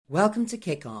Welcome to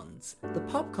Kick-Ons, the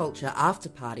pop culture after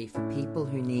party for people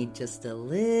who need just a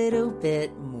little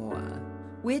bit more.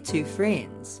 We're two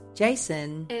friends,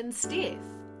 Jason and Steph,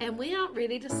 and we aren't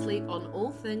ready to sleep on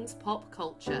all things pop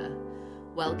culture.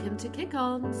 Welcome to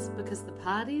Kick-Ons, because the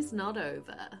party's not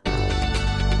over.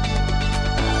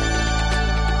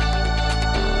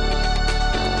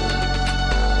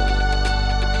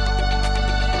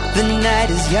 The night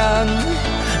is young,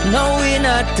 no we're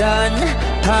not done.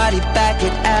 Party back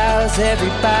at ours,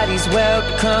 everybody's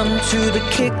welcome to the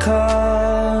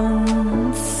Kick-Ons.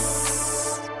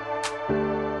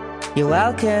 You're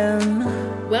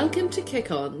welcome. Welcome to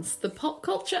Kick-Ons, the pop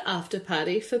culture after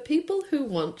party for people who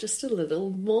want just a little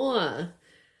more.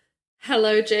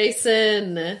 Hello,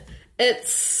 Jason.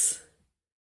 It's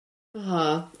still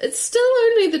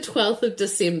only the 12th of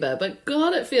December, but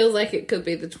God, it feels like it could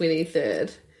be the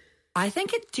 23rd. I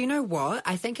think do you know what?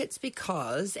 I think it's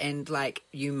because, and like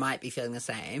you might be feeling the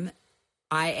same,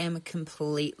 I am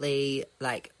completely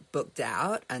like booked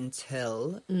out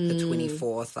until the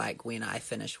 24th, like when I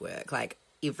finish work. Like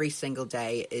every single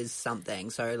day is something.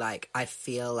 So like I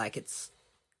feel like it's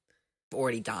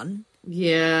already done.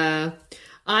 Yeah.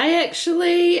 I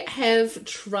actually have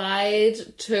tried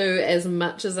to, as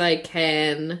much as I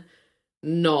can,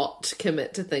 not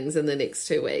commit to things in the next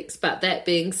 2 weeks. But that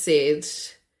being said,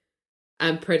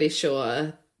 I'm pretty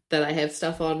sure that I have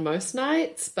stuff on most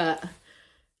nights, but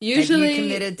usually... Have you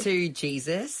committed to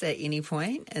Jesus at any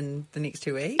point in the next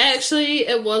 2 weeks? Actually,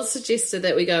 it was suggested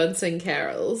that we go and sing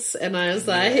carols, and I was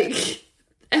like,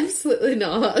 absolutely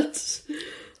not.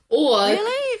 Or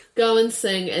really? Go and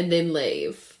sing and then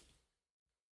leave.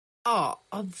 Oh,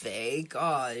 obvi.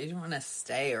 God, you don't want to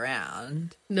stay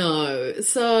around. No.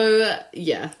 So,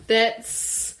 yeah,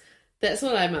 that's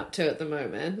what I'm up to at the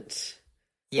moment.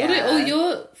 Yeah.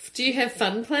 Do you have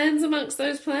fun plans amongst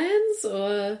those plans,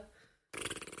 or?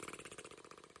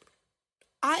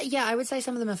 I would say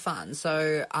some of them are fun.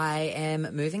 So I am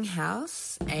moving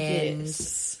house, and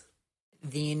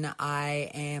then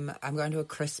I'm going to a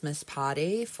Christmas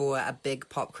party for a big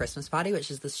pop Christmas party, which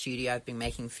is the studio I've been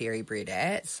making fairy bread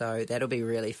at. So that'll be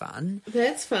really fun.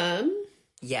 That's fun.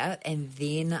 Yeah, and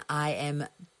then I am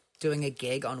doing a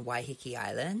gig on Waiheke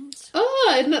Island.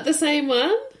 Oh, isn't that the same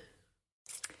one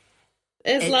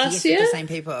as last year? The same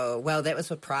people. Well, that was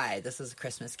for Pride. This is a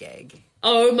Christmas gig.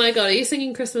 Oh my God, are you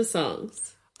singing Christmas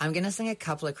songs? I'm going to sing a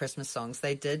couple of Christmas songs.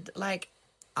 They did,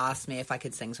 ask me if I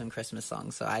could sing some Christmas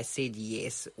songs, so I said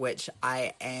yes, which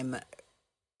I am,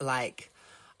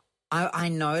 I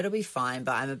know it'll be fine,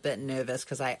 but I'm a bit nervous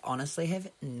because I honestly have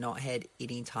not had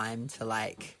any time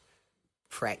to,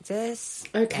 practice.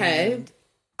 Okay. And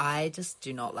I just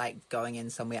do not like going in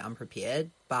somewhere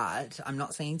unprepared, but I'm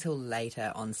not singing till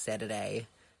later on Saturday,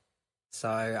 so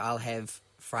I'll have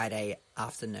Friday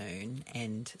afternoon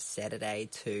and Saturday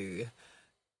to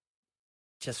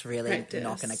just really practice.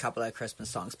 knock in a couple of Christmas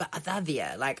songs. But they're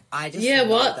there. I just... Yeah,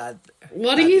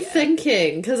 what are you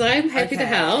thinking? Because I'm happy to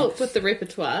help with the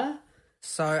repertoire.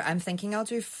 So I'm thinking I'll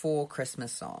do 4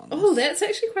 Christmas songs. Oh, that's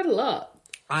actually quite a lot.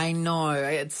 I know.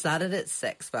 It started at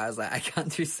 6, but I was like, I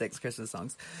can't do 6 Christmas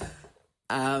songs.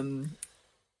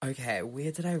 Okay,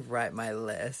 where did I write my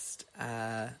list?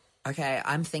 Okay,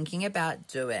 I'm thinking about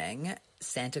doing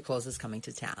Santa Claus is Coming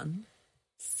to Town.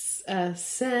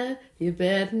 Santa, you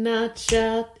better not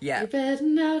shout. Yeah. You better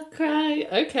not cry.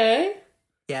 Okay.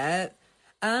 Yeah.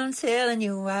 I'm telling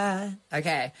you why.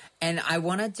 Okay, and I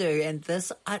want to do, and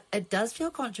this, it does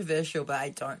feel controversial, but I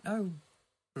don't know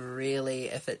really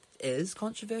if it is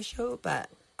controversial, but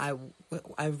I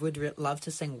would love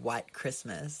to sing White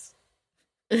Christmas.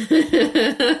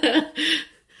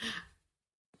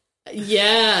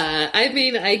 Yeah, I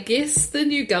mean, I guess the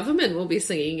new government will be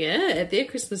singing it at their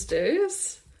Christmas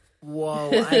dues. Whoa,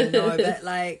 I know, but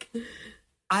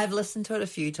I've listened to it a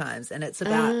few times, and it's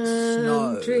about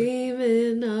snow. I'm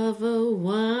dreaming of a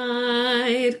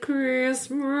white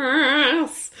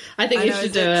Christmas. I think you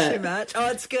should do it. Too much. Oh,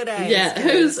 it's good, eh? Yeah,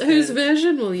 whose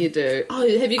version will you do? Oh,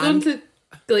 have you gone to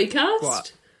Gleecast?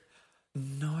 What?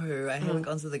 No, I haven't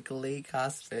gone to the Glee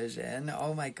cast version.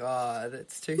 Oh my God,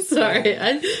 it's too sorry.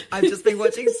 I've just been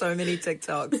watching so many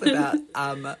TikToks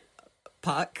about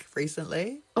Puck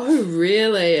recently. Oh,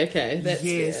 really? Okay, that's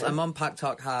yes. fair. I'm on Puck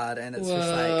Talk hard, and it's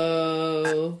Whoa.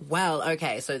 just well,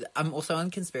 okay. So I'm also on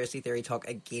Conspiracy Theory Talk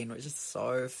again, which is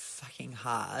so fucking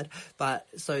hard. But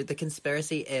so the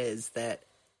conspiracy is that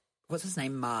what's his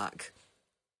name, Mark?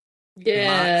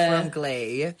 Yeah, Mark from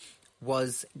Glee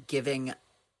was giving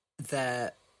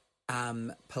the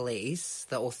police,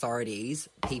 the authorities,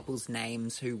 people's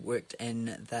names who worked in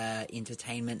the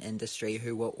entertainment industry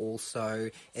who were also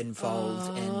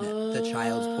involved in the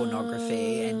child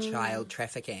pornography and child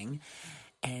trafficking,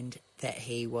 and that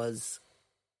he was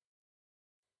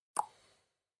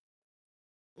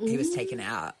taken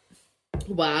out.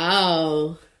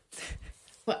 Wow.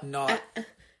 Not...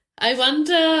 I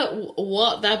wonder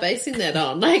what they're basing that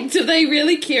on. Like, do they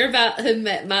really care about him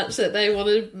that much that they want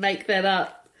to make that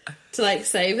up to, like,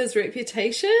 save his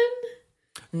reputation?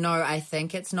 No, I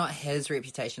think it's not his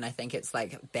reputation. I think it's,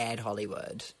 like, bad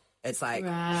Hollywood. It's, like,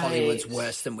 Hollywood's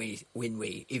worse than we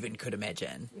even could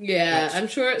imagine. Yeah, I'm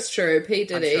sure it's true. P.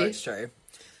 Diddy. I'm sure it's true.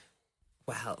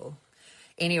 Well...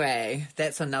 Anyway,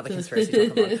 that's another conspiracy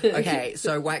talk I'm on. Okay,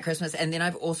 so White Christmas, and then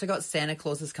I've also got Santa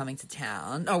Claus is coming to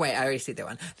town. Oh, wait, I already said that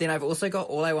one. Then I've also got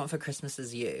All I Want for Christmas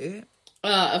Is You.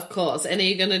 Of course. And are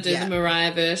you going to do the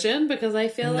Mariah version? Because I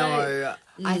feel like... No,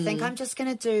 I think I'm just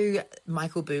going to do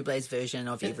Michael Bublé's version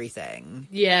of everything.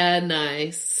 Yeah,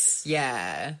 nice.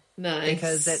 Yeah. Nice.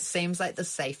 Because it seems like the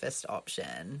safest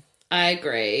option. I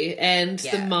agree. And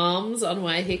the moms on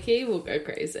Waiheke will go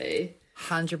crazy.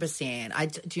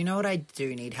 100%. Do you know what I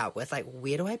do need help with? Like,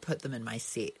 where do I put them in my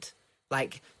set?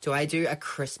 Like, do I do a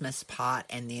Christmas part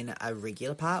and then a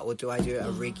regular part, or do I do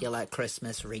a regular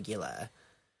Christmas regular?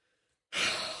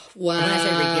 Wow. When I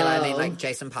say regular, I mean like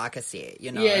Jason Parker set,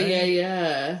 you know?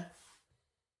 Yeah.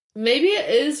 Maybe it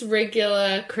is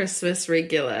regular Christmas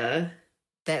regular.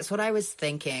 That's what I was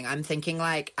thinking. I'm thinking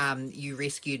like You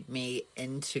Rescued Me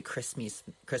into Christmas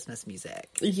music.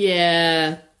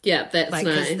 Yeah, that's like,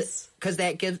 nice. Because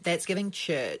that's giving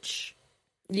church.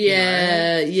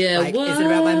 Yeah, you know? yeah. Like, is it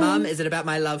about my mum? Is it about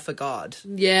my love for God?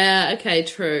 Yeah, okay,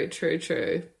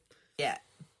 true. Yeah.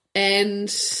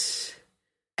 And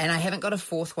I haven't got a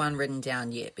fourth one written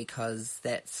down yet because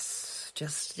that's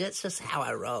just how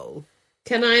I roll.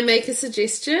 Can I make a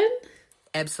suggestion?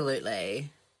 Absolutely.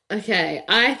 Okay,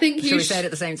 I think Should we say it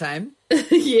at the same time?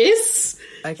 Yes.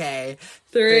 Okay.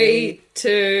 3,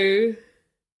 2,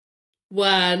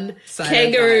 1. Silent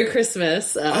Kangaroo Night.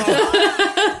 Christmas.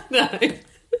 No.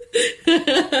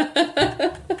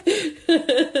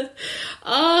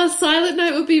 Oh, Silent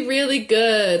Night would be really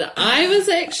good. I was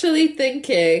actually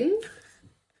thinking,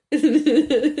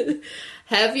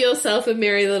 have yourself a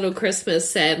Merry Little Christmas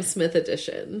Sam Smith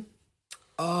edition.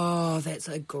 Oh, that's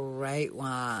a great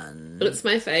one. It's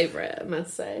my favourite, I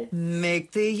must say.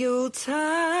 Make the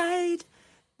Yuletide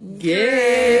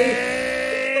gay.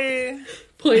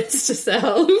 Points to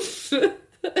self.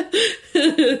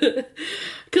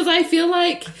 Because I feel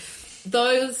like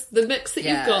the mix that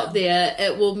you've got there,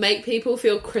 it will make people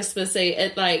feel Christmassy.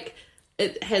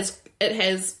 It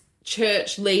has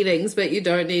church leadings, but you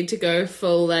don't need to go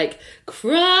full like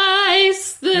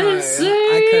Christ the Savior.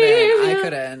 I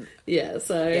couldn't. Yeah,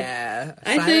 so yeah.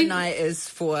 I Silent think Night is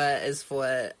for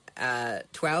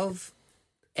 12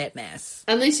 at mass.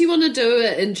 Unless you want to do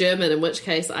it in German, in which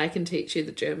case I can teach you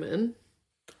the German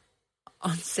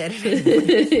on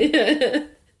Saturday. Yeah.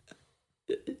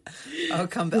 I'll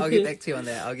get back to you on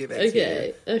that. I'll get back to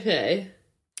you. Okay.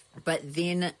 But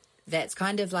then that's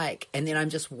kind of like, and then I'm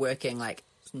just working like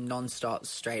non-stop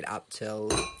straight up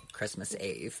till Christmas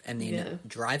Eve, and then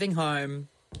driving home,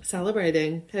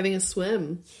 celebrating, having a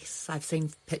swim. Yes, I've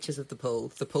seen pictures of the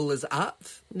pool. The pool is up.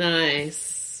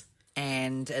 Nice.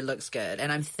 And it looks good.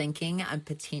 And I'm thinking I'm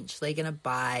potentially going to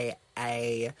buy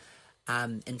a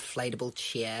inflatable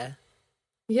chair.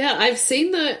 Yeah, I've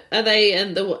seen are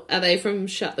they from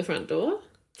Shut the Front Door?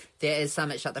 There is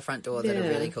some at Shut the Front Door that are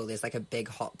really cool. There's like a big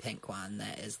hot pink one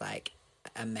that is like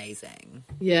amazing.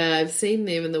 Yeah, I've seen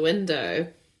them in the window.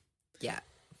 Yeah.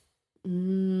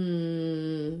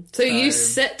 So you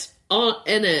sit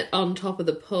in it on top of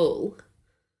the pool.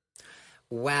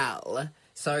 Well,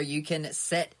 so you can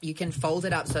fold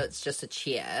it up so it's just a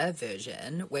chair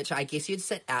version, which I guess you'd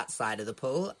sit outside of the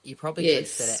pool. You probably could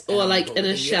sit it or like in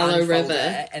a shallow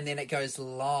river, and then it goes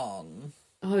long.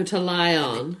 Oh, to lie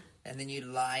on. And then you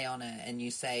lie on it and you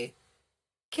say,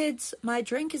 "Kids, my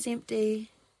drink is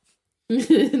empty."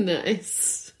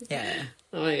 Nice. Yeah.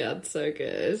 Oh my God, so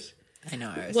good. I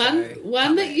know.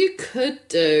 One that you could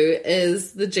do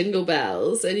is the Jingle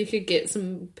Bells, and you could get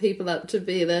some people up to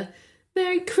be the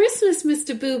Merry Christmas,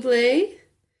 Mr. Bublé.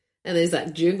 And there's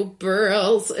like Jingle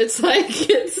Bells. It's like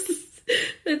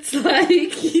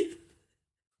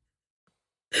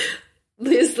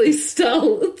Leslie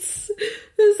Stoltz.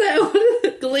 Is that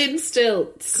what Glenn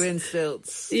Stilts? Glenn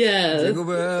Stilts. Yeah. Jingle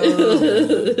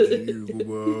bells. Jingle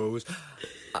bells.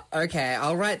 Okay,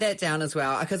 I'll write that down as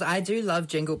well, because I do love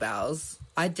Jingle Bells.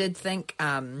 I did think,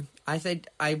 I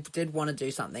did want to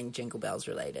do something Jingle Bells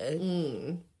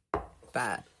related.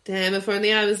 But damn, if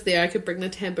only I was there, I could bring the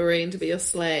tambourine to be your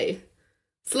sleigh.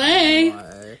 Sleigh!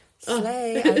 no.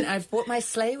 Sleigh. I've brought my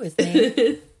sleigh with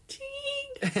me.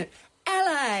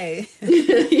 LA.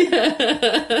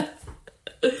 Yeah.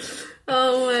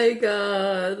 Oh my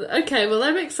god. Okay, well,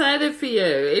 I'm excited for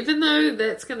you, even though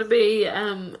that's going to be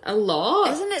a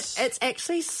lot. Isn't it? It's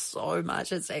actually so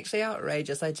much. It's actually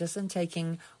outrageous. I just am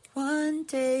taking one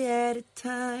day at a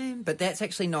time. But that's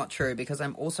actually not true because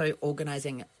I'm also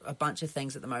organising a bunch of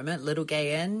things at the moment. Little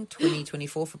Gay In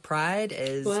 2024 for Pride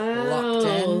is locked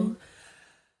in.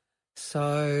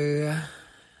 So...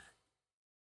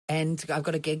 And I've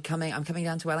got a gig coming. I'm coming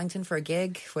down to Wellington for a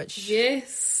gig, which...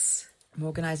 Yes. I'm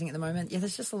organising at the moment. Yeah,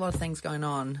 there's just a lot of things going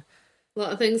on. A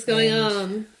lot of things going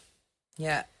on.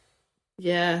 Yeah.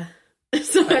 Yeah.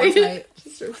 Sorry.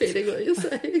 Just repeating what you're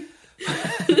saying.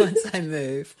 once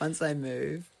I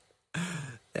move,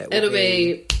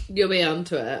 you'll be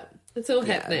onto it. It's all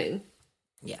happening.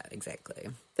 Yeah, exactly.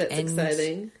 That's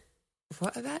exciting.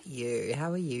 What about you?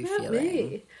 How are you feeling?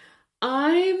 Me?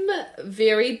 I'm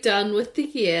very done with the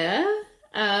year.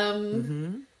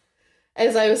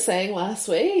 As I was saying last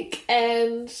week,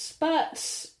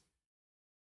 but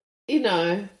you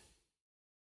know,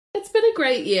 it's been a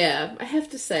great year, I have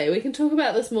to say. We can talk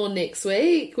about this more next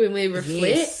week when we reflect.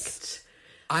 Yes.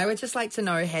 I would just like to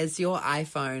know, has your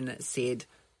iPhone said,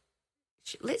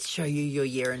 let's show you your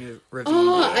year in review?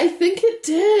 Oh, I think it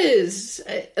did,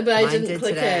 but I didn't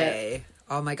click today. it.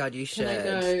 Oh my god, you should. No,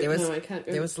 I can't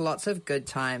go. There was lots of good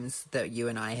times that you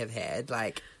and I have had.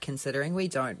 Like, considering we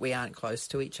aren't close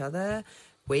to each other,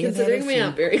 we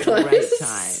aren't very close. Great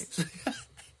times.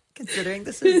 Considering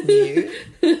this is new.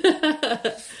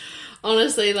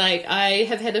 Honestly, like, I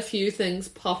have had a few things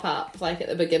pop up, like, at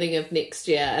the beginning of next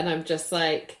year, and I'm just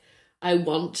like, I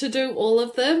want to do all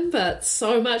of them, but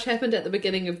so much happened at the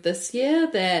beginning of this year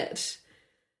that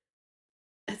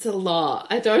it's a lot.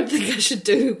 I don't think I should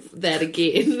do that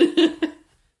again.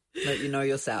 But you know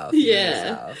yourself.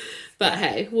 But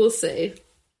hey, we'll see.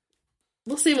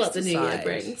 We'll see what the new year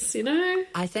brings, you know?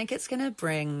 I think it's going to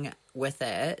bring with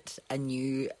it a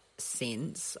new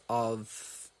sense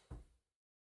of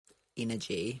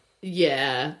energy.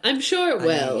 Yeah, I'm sure it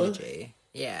will. Energy.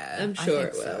 Yeah, I'm sure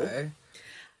it will. So.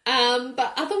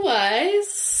 But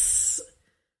otherwise,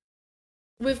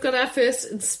 we've got our first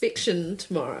inspection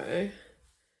tomorrow.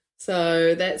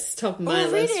 So that's top of my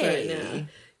list right now.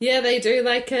 Yeah, they do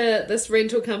this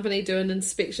rental company do an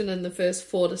inspection in the first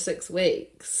 4 to 6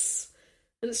 weeks.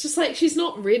 And it's just like, she's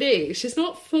not ready. She's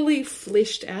not fully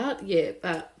fleshed out yet,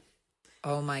 but...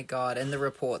 Oh my God. In the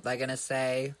report, they're going to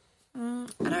say, I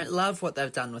don't love what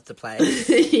they've done with the place.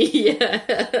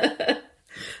 Yeah.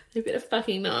 They better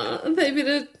fucking not. They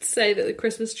better say that the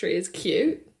Christmas tree is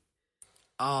cute.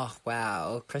 Oh,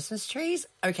 wow. Christmas trees?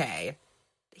 Okay.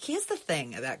 Here's the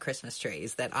thing about Christmas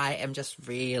trees that I am just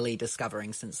really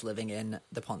discovering since living in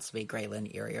the Ponsonby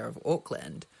Greyland area of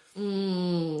Auckland.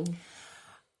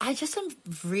 I just am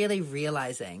really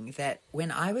realising that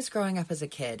when I was growing up as a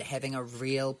kid, having a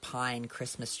real pine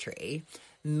Christmas tree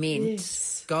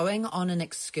meant going on an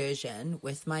excursion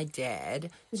with my dad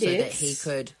so that he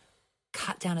could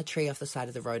cut down a tree off the side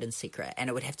of the road in secret. And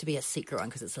it would have to be a secret one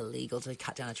because it's illegal to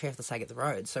cut down a tree off the side of the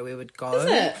road. So we would go... Is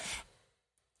it?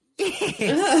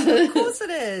 Yes, of course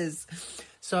it is.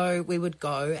 So we would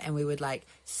go and we would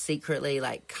secretly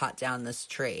cut down this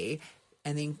tree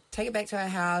and then take it back to our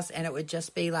house, and it would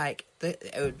just be it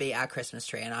would be our Christmas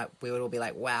tree, and we would all be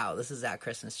like, wow, this is our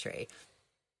Christmas tree.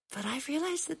 But I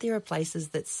realized that there are places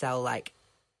that sell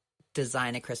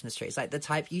designer Christmas trees, like the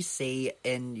type you see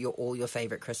in all your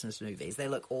favorite Christmas movies. They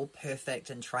look all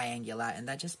perfect and triangular, and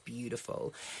they're just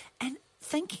beautiful. And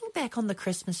thinking back on the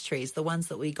Christmas trees, the ones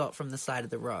that we got from the side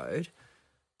of the road,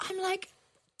 I'm like,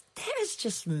 that is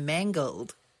just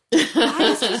mangled.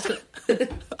 I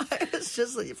was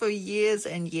just for years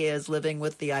and years living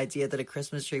with the idea that a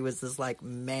Christmas tree was this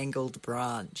mangled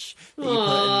branch that you put in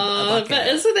a bucket. But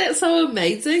isn't that so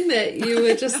amazing that you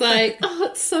were just like, oh,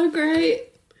 it's so great.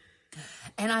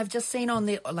 And I've just seen on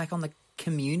the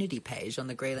community page, on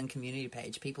the Greyland community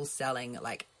page, people selling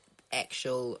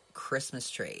actual Christmas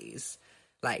trees.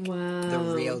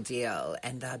 The real deal,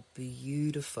 and they're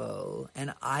beautiful.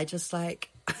 And I just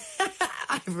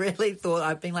I really thought,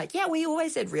 I've been yeah, we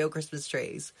always had real Christmas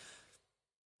trees.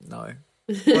 No.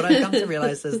 What I've come to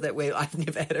realize is that I've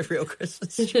never had a real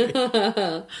Christmas tree.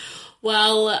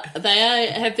 Well,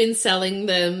 they have been selling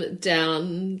them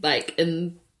down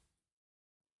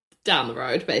down the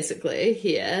road, basically,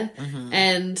 here. Mm-hmm.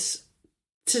 And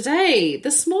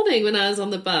this morning when I was on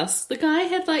the bus, the guy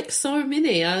had so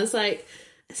many. I was like,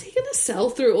 is he going to sell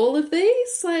through all of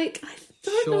these?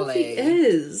 Don't know if he Surely.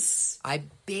 is. I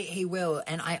bet he will.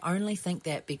 And I only think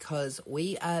that because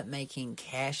we are making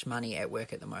cash money at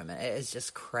work at the moment. It is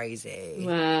just crazy.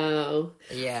 Wow.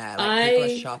 Yeah, like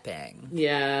people are shopping.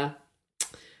 Yeah.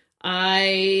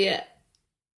 I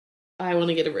want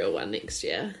to get a real one next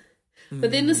year. But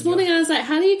then this morning I was like,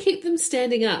 how do you keep them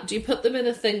standing up? Do you put them in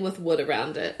a thing with wood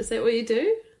around it? Is that what you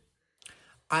do?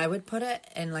 I would put it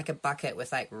in like a bucket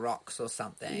with like rocks or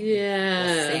something. Yeah.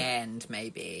 Or sand,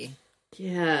 maybe.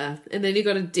 Yeah. And then you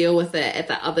got to deal with it at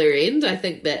the other end. I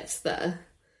think that's the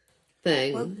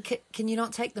thing. Well, can you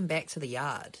not take them back to the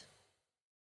yard?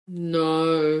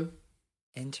 No.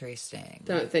 Interesting.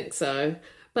 Don't think so.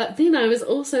 But then I was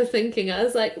also thinking, I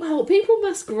was like, well, people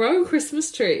must grow Christmas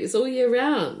trees all year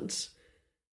round.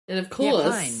 And of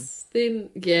course,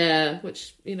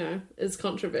 which, is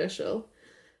controversial.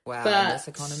 Wow, but in this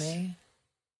economy.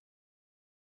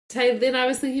 Then I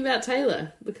was thinking about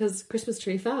Taylor, because Christmas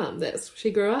Tree Farm,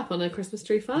 she grew up on a Christmas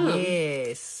tree farm.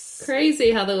 Yes.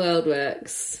 Crazy how the world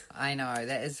works. I know,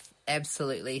 that is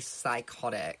absolutely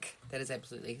psychotic.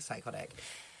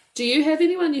 Do you have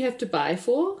anyone you have to buy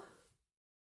for?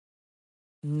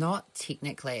 Not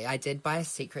technically. I did buy a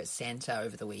Secret Santa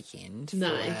over the weekend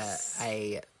Nice. for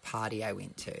a party I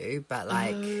went to, but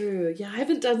like... Oh, yeah, I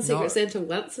haven't done Secret Santa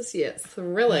once this year. It's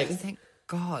thrilling. Thank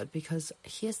God, because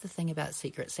here's the thing about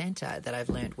Secret Santa that I've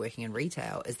learned working in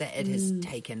retail is that it has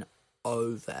taken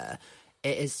over.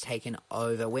 It has taken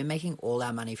over. We're making all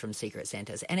our money from Secret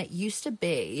Santas. And it used to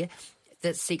be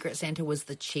that Secret Santa was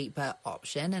the cheaper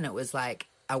option, and it was like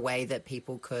a way that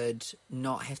people could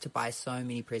not have to buy so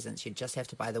many presents. You just have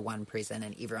to buy the one present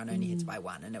and everyone only had to buy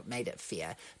one, and it made it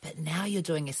fair. But now you're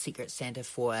doing a Secret Santa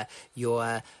for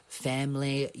your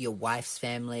family, your wife's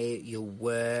family, your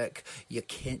work, your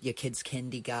kids'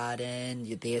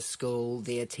 kindergarten, their school,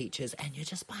 their teachers, and you're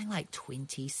just buying like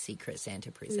 20 Secret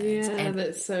Santa presents. Yeah, and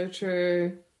that's so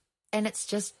true. And it's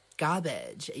just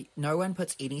garbage. No one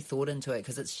puts any thought into it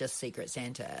because it's just Secret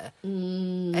Santa.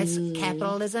 It's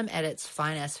capitalism at its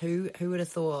finest. Who would have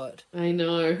thought? I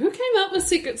know. Who came up with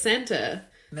Secret Santa?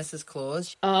 Mrs.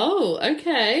 Claus. Oh,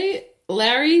 okay.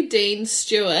 Larry Dean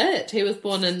Stewart. He was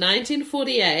born in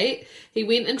 1948. He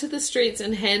went into the streets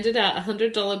and handed out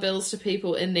 $100 bills to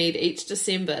people in need each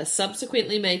December,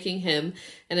 subsequently making him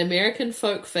an American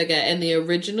folk figure and the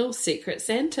original Secret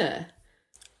Santa.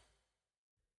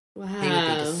 Wow. He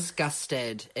would be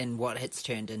disgusted in what it's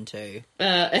turned into.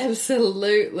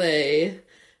 Absolutely.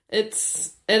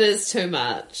 It is too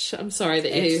much. I'm sorry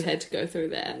that you had to go through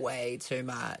that. Way too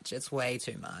much. It's way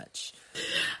too much.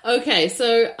 Okay,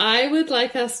 so I would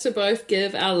like us to both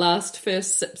give our last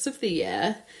first sips of the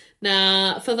year.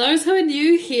 Now, for those who are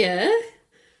new here,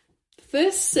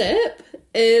 first sip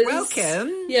is...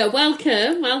 Welcome. Yeah,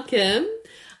 welcome.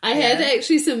 I had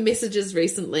actually some messages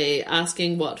recently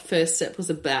asking what First Sip was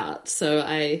about, so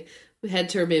I had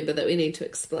to remember that we need to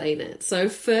explain it. So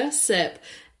First Sip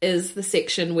is the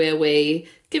section where we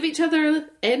give each other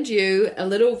and you a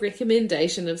little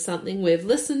recommendation of something we've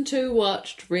listened to,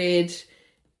 watched, read,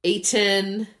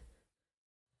 eaten,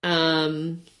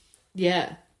 all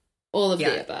of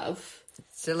the above.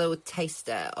 It's a little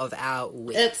taster of our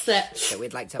week It's that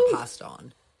we'd like to pass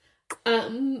on.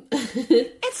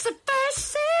 It's the first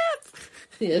sip.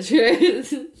 Yeah, true.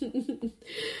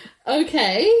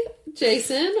 Okay,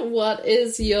 Jason, what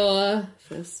is your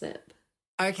first sip?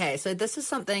 Okay, so this is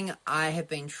something I have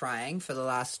been trying for the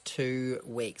last 2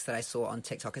 weeks that I saw on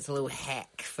TikTok. It's a little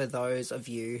hack for those of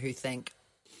you who think,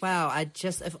 wow,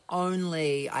 if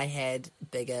only I had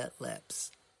bigger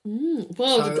lips.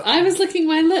 Well, I was licking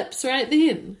my lips right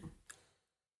then.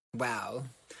 Wow.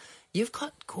 You've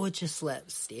got gorgeous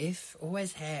lips, Steph.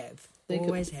 Always have.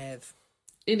 Always have.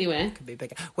 Anyway. Could be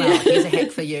bigger. Well, here's a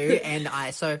hack for you and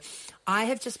I. So I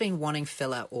have just been wanting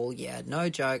filler all year. No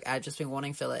joke. I've just been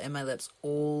wanting filler in my lips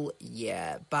all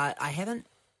year. But I haven't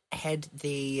had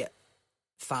the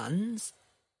funds.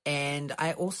 And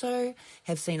I also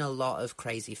have seen a lot of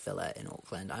crazy filler in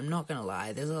Auckland. I'm not going to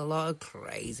lie. There's a lot of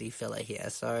crazy filler here.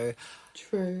 So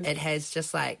true. It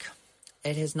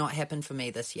has not happened for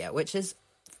me this year, which is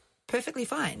perfectly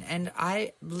fine. And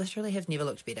I literally have never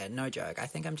looked better. No joke. I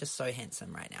think I'm just so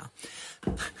handsome right now.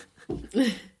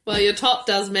 Well, your top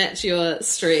does match your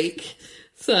streak.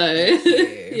 So,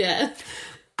 yeah.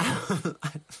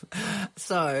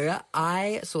 So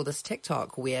I saw this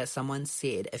TikTok where someone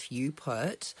said if you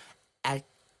put a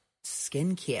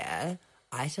skincare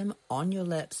item on your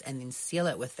lips and then seal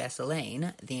it with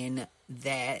Vaseline, then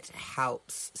that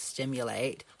helps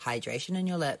stimulate hydration in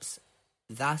your lips,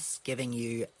 thus giving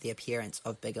you the appearance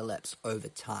of bigger lips over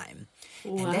time.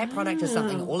 Wow. And that product is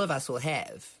something all of us will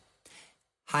have.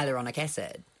 Hyaluronic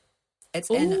acid. It's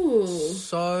Ooh. in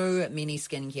so many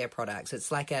skincare products.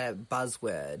 It's like a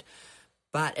buzzword.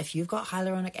 But if you've got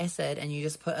hyaluronic acid and you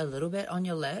just put a little bit on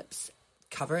your lips,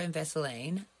 cover it in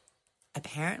Vaseline,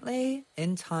 apparently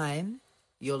in time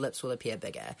your lips will appear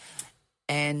bigger.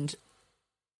 And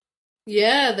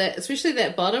yeah, especially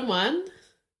that bottom one.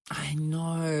 I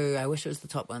know. I wish it was the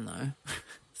top one though.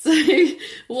 So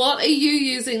what are you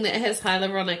using that has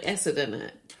hyaluronic acid in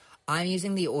it? I'm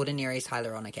using the Ordinary's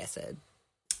hyaluronic acid.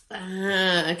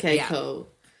 Ah, okay, Yeah. cool.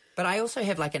 But I also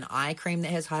have like an eye cream that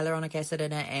has hyaluronic acid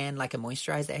in it and like a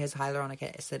moisturizer that has hyaluronic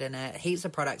acid in it. Heaps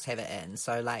of products have it in.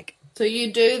 So like So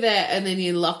you do that and then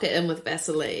you lock it in with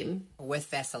Vaseline. with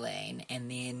Vaseline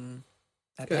and then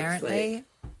Go to apparently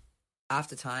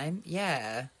after time,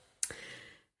 yeah.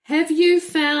 Have you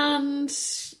found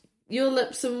your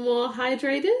lips are more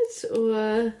hydrated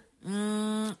or?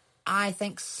 I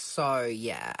think so,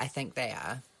 yeah. I think they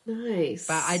are. Nice.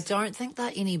 But I don't think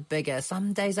they're any bigger.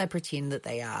 Some days I pretend that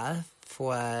they are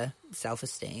for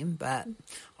self-esteem, but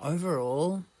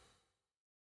overall,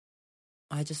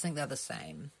 I just think they're the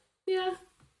same. Yeah.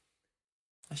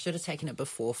 I should have taken a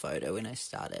before photo when I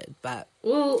started, but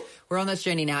Well, we're on this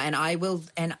journey now, and I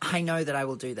know that I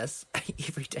will do this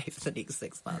every day for the next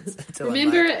 6 months. Until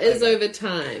remember I'm like, it is okay. over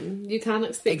time. You can't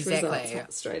expect Exactly.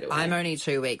 results straight away. I'm only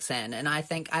 2 weeks in, and I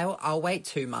think I'll wait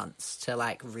 2 months to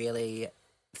like really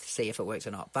see if it works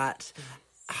or not. But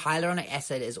hyaluronic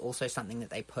acid is also something that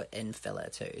they put in filler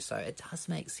too, so it does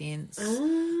make sense.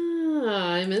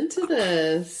 Ah, I'm into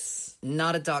this.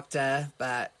 Not a doctor,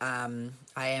 but I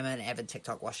am an avid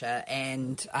TikTok watcher,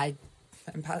 and I'm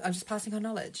just passing on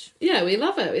knowledge. Yeah, we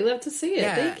love it. We love to see it.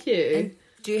 Yeah. Thank you. And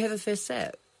do you have a first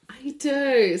sip? I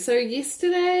do. So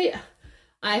yesterday,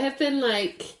 I have been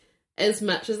like, as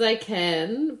much as I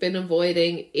can, been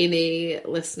avoiding any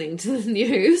listening to the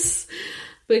news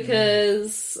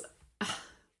because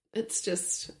it's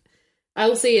just,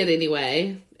 I'll see it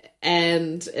anyway.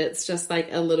 And it's just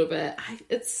like a little bit,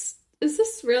 is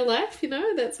this real life? You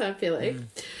know, that's how I'm feeling.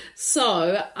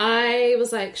 So I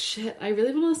was like, shit, I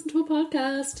really want to listen to a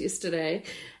podcast yesterday.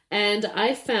 And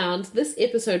I found this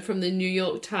episode from the New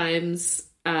York Times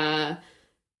podcast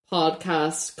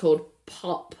called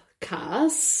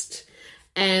Popcast.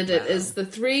 And it is the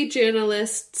 3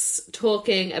 journalists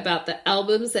talking about the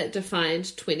albums that defined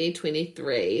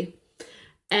 2023.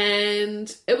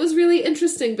 And it was really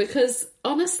interesting because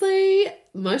honestly,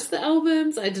 most of the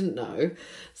albums I didn't know.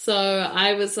 So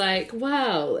I was like,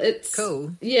 wow, it's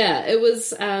cool. Yeah, it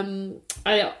was I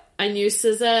knew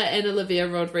SZA and Olivia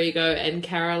Rodrigo and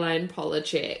Caroline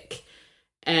Polachek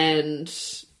and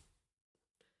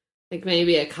like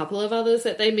maybe a couple of others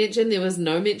that they mentioned. There was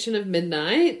no mention of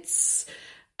Midnights.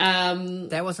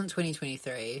 That wasn't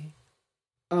 2023.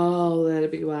 Oh,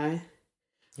 that'd be why.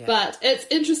 Yeah. But it's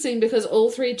interesting because all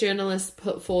 3 journalists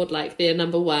put forward like their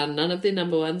number one. None of their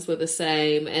number ones were the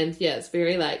same. And yeah, it's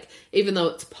very like, even though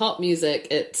it's pop music,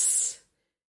 it's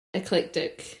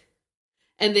eclectic.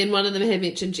 And then one of them had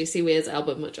mentioned Jessie Ware's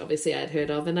album, which obviously I'd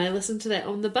heard of. And I listened to that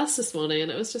on the bus this morning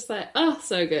and it was just like, oh,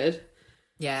 so good.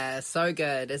 Yeah, so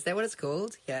good. Is that what it's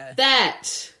called? Yeah.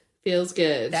 That feels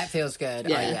good. That feels good.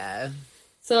 Yeah. Oh, yeah.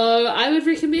 So I would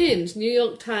recommend New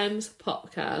York Times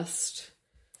Popcast.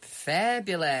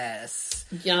 Fabulous.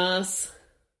 Yes.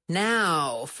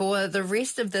 Now, for the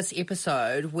rest of this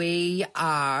episode, we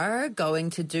are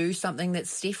going to do something that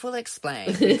Steph will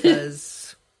explain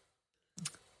because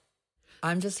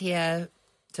I'm just here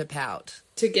to pout.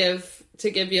 To give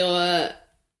your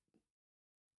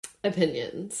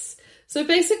opinions. So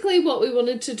basically what we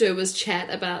wanted to do was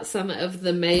chat about some of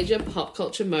the major pop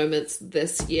culture moments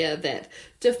this year that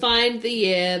defined the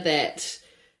year, that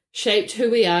shaped who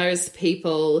we are as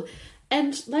people.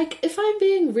 And like, if I'm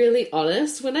being really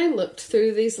honest, when I looked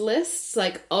through these lists,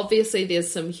 like obviously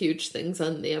there's some huge things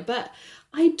on there, but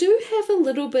I do have a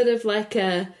little bit of like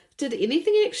a, did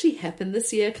anything actually happen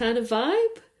this year kind of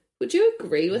vibe? Would you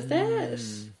agree with that?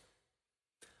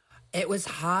 It was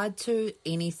hard to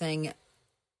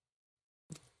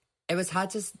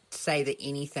say that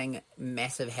anything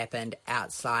massive happened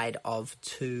outside of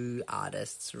 2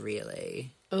 artists,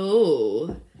 really.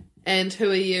 Oh, and who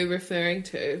are you referring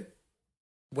to?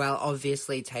 Well,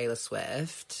 obviously Taylor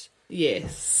Swift.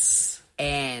 Yes.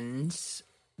 And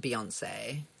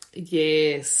Beyonce.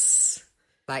 Yes.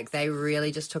 Like, they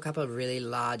really just took up a really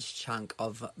large chunk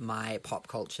of my pop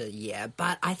culture year.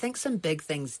 But I think some big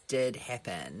things did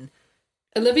happen.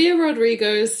 Olivia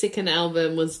Rodrigo's second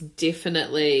album was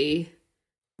definitely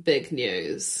big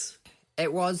news.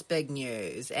 It was big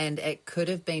news, and it could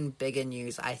have been bigger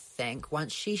news, I think,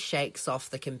 once she shakes off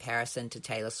the comparison to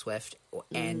Taylor Swift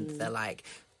and the, like,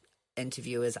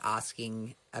 interviewers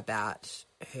asking about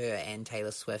her and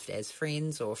Taylor Swift as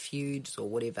friends or feuds or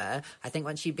whatever. I think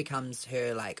once she becomes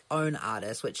her like own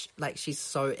artist, which like she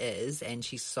so is, and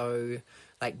she's so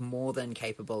like more than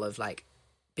capable of like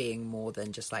being more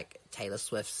than just like Taylor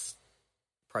Swift's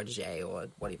protege or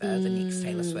whatever, the next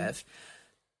Taylor Swift,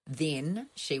 then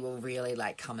she will really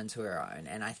like come into her own.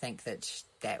 And I think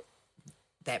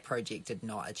that project did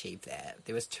not achieve that.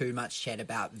 There was too much chat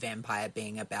about Vampire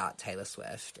being about Taylor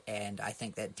Swift, and I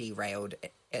think that derailed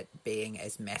it being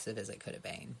as massive as it could have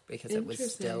been, because it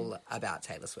was still about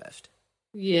Taylor Swift.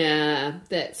 Yeah,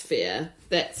 that's fair.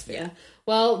 That's fair.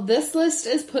 Well, this list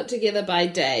is put together by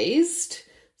Dazed,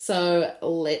 so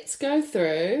let's go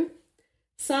through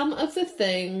some of the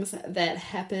things that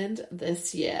happened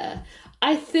this year.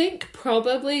 I think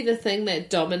probably the thing that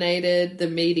dominated the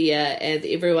media and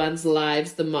everyone's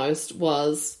lives the most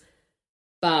was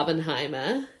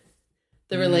Barbenheimer.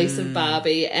 The release of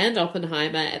Barbie and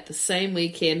Oppenheimer at the same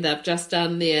weekend. They've just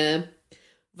done their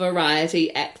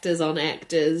variety actors on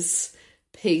actors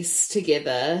piece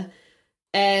together.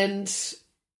 And,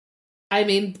 I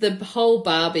mean, the whole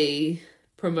Barbie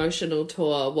promotional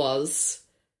tour was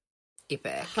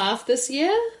epic. Half this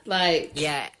year, like,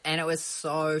 yeah, and it was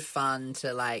so fun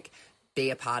to like be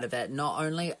a part of it. Not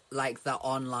only like the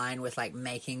online with like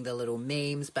making the little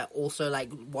memes, but also like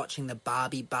watching the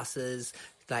Barbie buses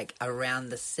like around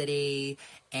the city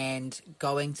and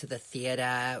going to the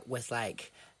theater with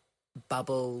like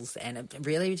bubbles, and it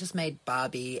really just made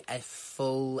Barbie a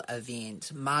full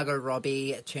event. Margot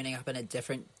Robbie turning up in a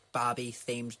different Barbie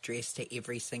themed dress to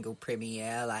every single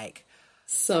premiere, like.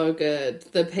 So good.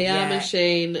 The PR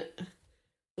machine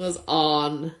was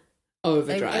on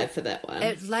overdrive for that one.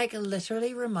 It like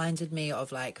literally reminded me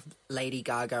of like Lady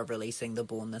Gaga releasing the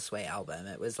Born This Way album.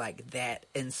 It was like that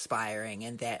inspiring,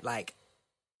 and that like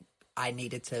I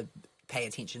needed to pay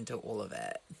attention to all of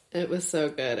it. It was so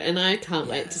good, and I can't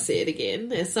wait to see it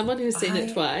again. As someone who's seen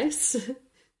it twice.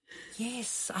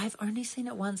 Yes, I've only seen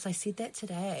it once. I said that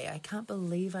today. I can't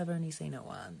believe I've only seen it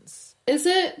once. Is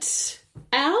it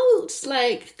out?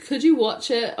 Like, could you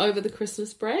watch it over the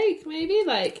Christmas break, maybe?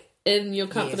 Like, in your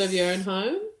comfort of your own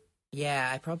home? Yeah,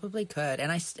 I probably could.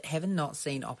 And I haven't not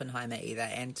seen Oppenheimer either.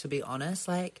 And to be honest,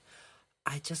 like,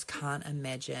 I just can't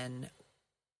imagine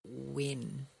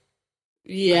when.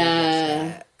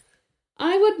 Yeah.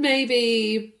 I would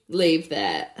maybe leave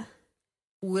that.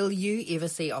 Will you ever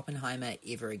see Oppenheimer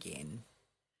ever again?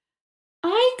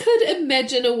 I could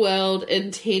imagine a world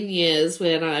in 10 years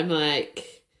when I'm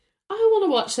like, I want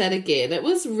to watch that again. It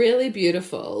was really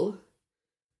beautiful.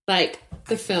 Like,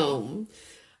 the film.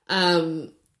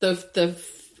 What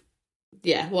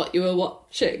you were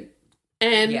watching.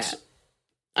 And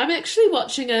I'm actually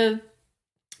watching a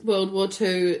World War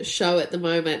II show at the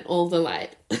moment, All the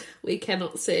Light We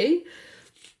Cannot See.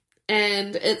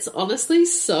 And it's honestly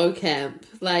so camp.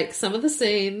 Like, some of the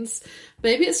scenes,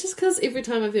 maybe it's just because every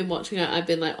time I've been watching it, I've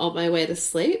been like on my way to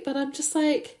sleep, but I'm just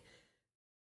like,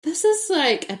 this is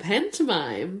like a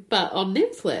pantomime, but on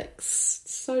Netflix.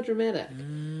 It's so dramatic.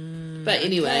 But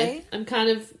anyway, I'm kind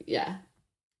of,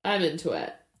 I'm into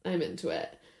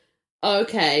it.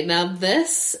 Okay, now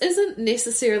this isn't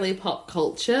necessarily pop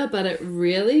culture, but it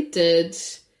really did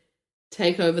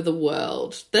take over the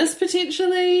world. This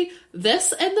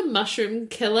and the Mushroom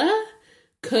Killer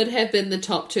could have been the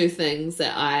top two things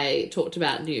that I talked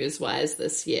about news-wise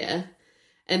this year.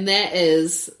 And that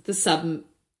is the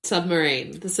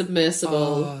submarine, the submersible.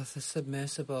 Oh, the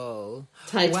submersible.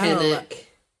 Titanic. Well,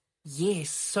 yes,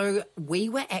 so we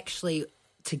were actually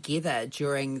together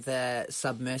during the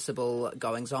submersible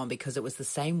goings on because it was the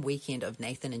same weekend of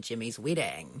Nathan and Jimmy's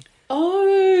wedding.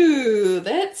 Oh,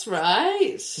 that's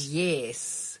right.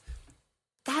 Yes.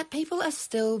 That people are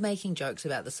still making jokes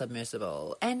about the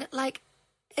submersible. And, like,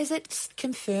 is it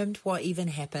confirmed what even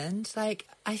happened? Like,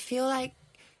 I feel like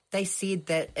they said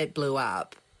that it blew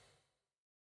up,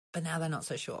 but now they're not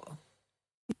so sure.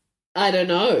 I don't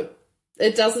know.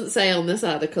 It doesn't say on this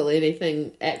article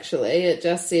anything, actually. It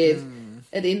just said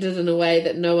it ended in a way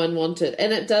that no one wanted.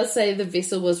 And it does say the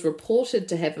vessel was reported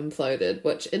to have imploded,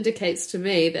 which indicates to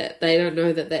me that they don't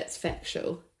know that that's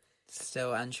factual.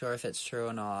 Still unsure if it's true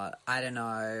or not. I don't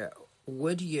know.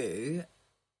 Would you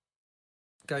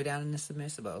go down in a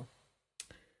submersible?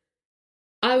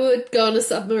 I would go on a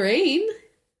submarine,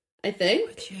 I think.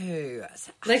 Would you?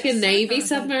 Like a Navy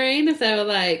submarine, if they were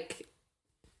like...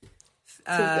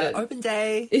 open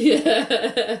day.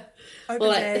 Yeah. Open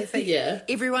day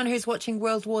for everyone who's watching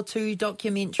World War II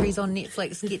documentaries on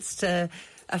Netflix gets a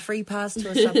free pass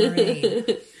to a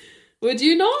submarine. Would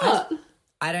you not?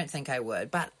 I don't think I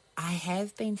would, but I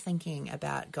have been thinking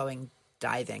about going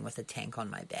diving with a tank on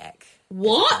my back.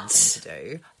 What? To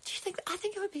do. I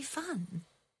think it would be fun.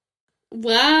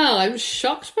 Wow, I'm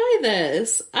shocked by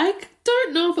this. I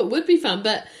don't know if it would be fun,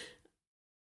 but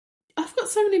I've got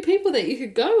so many people that you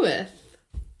could go with.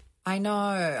 I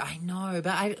know,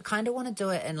 but I kind of want to do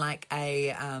it in like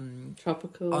a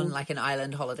tropical, on like an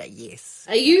island holiday. Yes.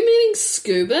 Are you meaning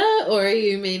scuba or are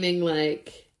you meaning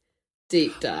like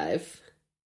deep dive?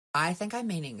 I think I'm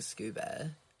meaning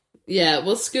scuba. Yeah,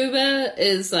 well, scuba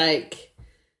is like,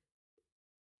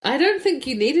 I don't think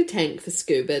you need a tank for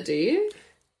scuba, do you?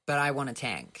 But I want a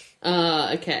tank.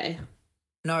 Okay.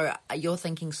 No, you're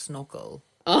thinking snorkel.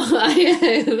 Oh, I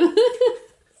am.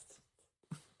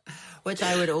 Which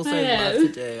I would also love to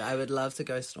do. I would love to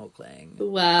go snorkeling.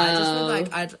 Wow. I just would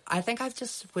like. I think I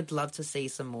just would love to see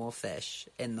some more fish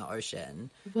in the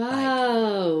ocean.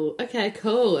 Wow. Okay.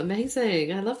 Cool.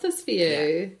 Amazing. I love this for you.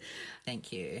 Yeah.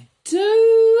 Thank you.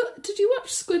 Did you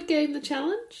watch Squid Game: The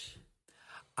Challenge?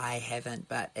 I haven't,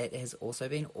 but it has also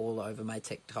been all over my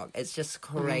TikTok. It's just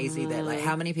crazy that like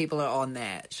how many people are on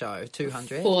that show?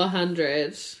 200?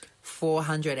 400.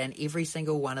 400, and every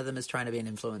single one of them is trying to be an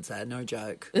influencer. No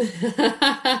joke.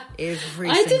 I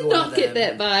did not get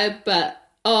that vibe, but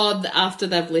after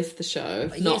they've left the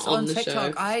show, not on the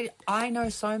TikTok, show. I know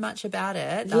so much about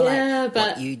it. Yeah, like,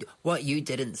 but what you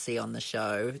didn't see on the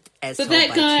show, as told that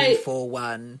by guy,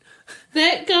 241.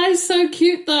 That guy's so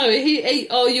cute though. He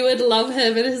you would love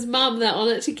him and his mum. They're on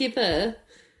it together.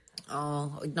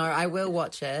 Oh no, I will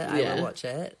watch it. I will watch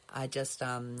it. I just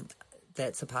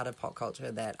that's a part of pop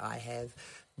culture that I have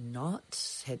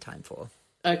not had time for.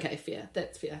 Okay, fair.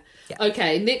 That's fair. Yeah.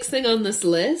 Okay, next thing on this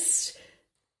list,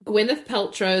 Gwyneth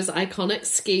Paltrow's iconic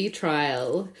ski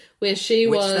trial, where she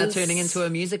Which was... they're turning into a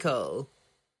musical.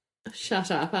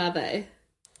 Shut up, are they?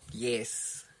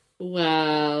 Yes.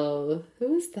 Wow.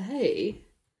 Who is they?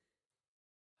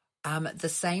 The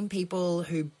same people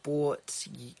who bought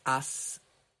us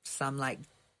some, like,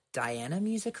 Diana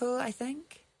musical, I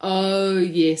think. Oh,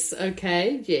 yes.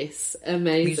 Okay. Yes.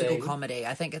 Amazing. Musical comedy.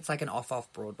 I think it's like an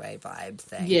off Broadway vibe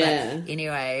thing. Yeah. But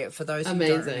anyway, for those who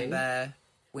don't remember,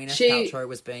 Gwyneth Paltrow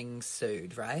was being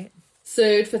sued, right?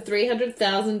 Sued for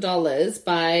 $300,000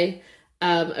 by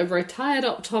a retired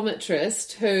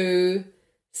optometrist who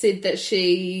said that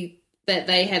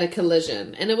they had a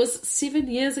collision. And it was 7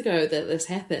 years ago that this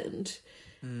happened.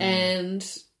 And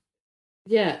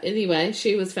yeah, anyway,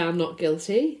 she was found not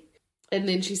guilty. And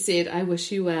then she said, "I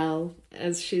wish you well,"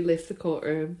 as she left the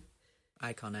courtroom.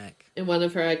 Iconic. In one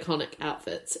of her iconic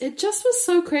outfits. It just was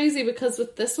so crazy because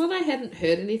with this one, I hadn't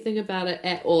heard anything about it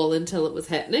at all until it was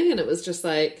happening. And it was just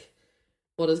like,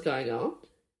 what is going on?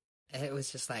 It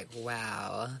was just like,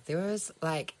 wow. There was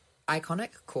like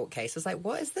iconic court cases. Like,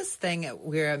 what is this thing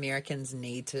where Americans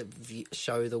need to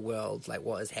show the world like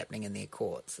what is happening in their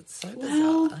courts? It's so bizarre.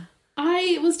 Well,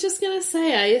 I was just going to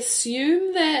say, I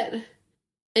assume that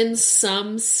in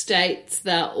some states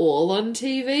they're all on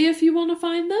TV if you want to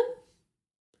find them.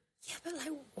 Yeah, but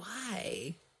like,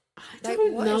 why? I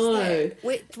don't know.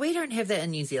 We don't have that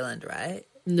in New Zealand, right?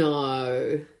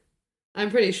 No.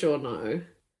 I'm pretty sure no.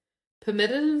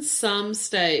 Permitted in some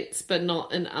states, but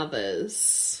not in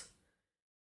others.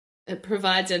 It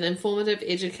provides an informative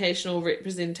educational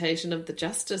representation of the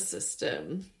justice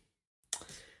system.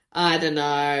 I don't know.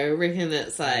 I reckon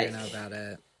it's like... I don't know about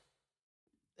it.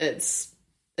 It's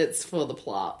for the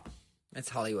plot. It's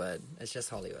Hollywood. It's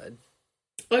just Hollywood.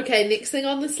 Okay, next thing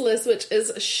on this list, which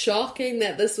is shocking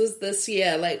that this was this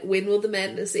year. Like, when will the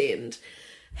madness end?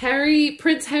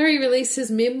 Prince Harry released his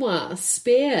memoir,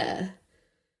 Spare.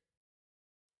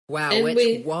 Wow, and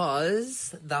which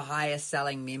was the highest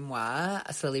selling memoir,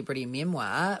 a celebrity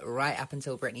memoir, right up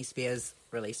until Britney Spears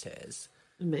released hers.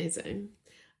 Amazing.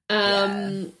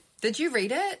 Did you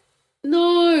read it?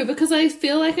 No, because I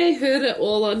feel like I heard it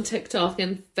all on TikTok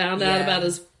and found out about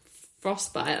his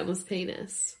frostbite on his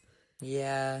penis.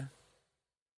 Yeah.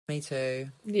 Me too.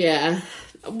 Yeah.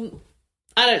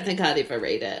 I don't think I'd ever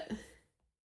read it.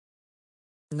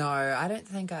 No, I don't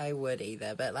think I would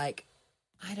either, but like,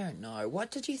 I don't know. What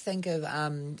did you think of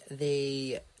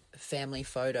the family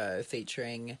photo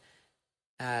featuring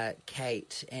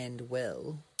Kate and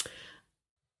Will?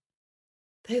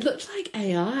 They looked like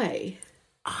AI.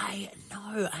 I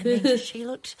know. I mean, she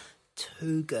looked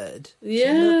too good.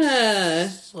 Yeah. She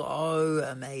looked so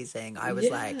amazing. I was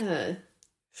like,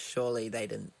 surely they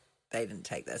didn't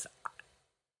take this.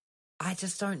 I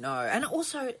just don't know. And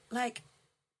also, like,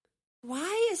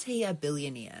 why is he a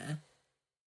billionaire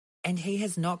and he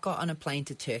has not got on a plane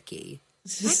to Turkey?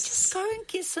 Like, just go and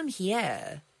get some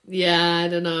hair. Yeah, I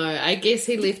don't know. I guess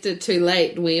he left it too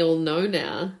late. We all know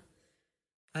now.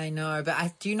 I know,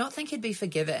 but do you not think he'd be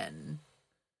forgiven?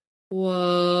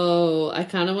 Whoa, I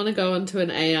kind of want to go into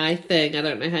an AI thing. I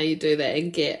don't know how you do that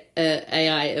and get an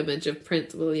AI image of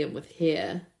Prince William with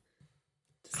hair.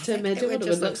 Just to imagine what it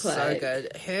would look like. So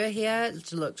good. Her hair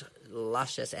looked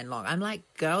luscious and long. I'm like,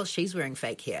 girl, she's wearing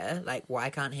fake hair. Like, why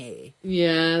can't he?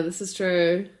 Yeah, this is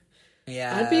true.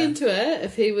 Yeah. I'd be into it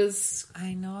if he was...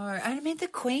 I know. I mean, the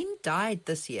Queen died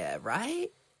this year, right?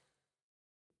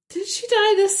 Did she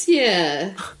die this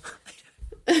year?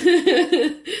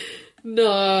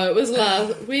 No, it was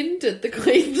last... When did the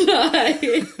Queen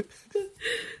die?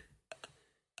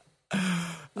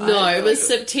 No, it was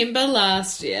September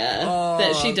last year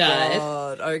that she died.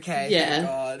 God. Okay, yeah. thank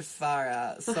God. Far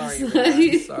out.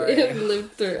 Sorry, sorry. We have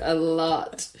lived through a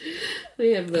lot.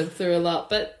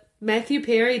 But Matthew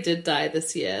Perry did die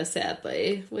this year,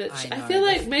 sadly, which I feel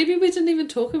like maybe we didn't even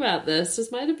talk about this.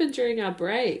 This might have been during our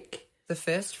break. The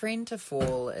first friend to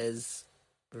fall is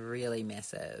really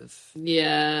massive.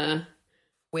 Yeah.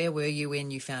 Where were you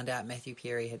when you found out Matthew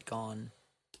Perry had gone?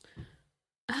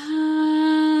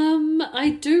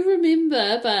 I do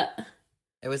remember, but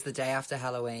it was the day after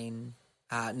Halloween.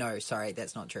 No, sorry,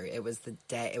 that's not true. It was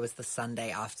the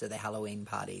Sunday after the Halloween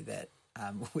party that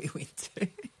we went to.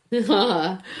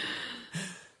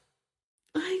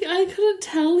 I couldn't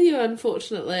tell you,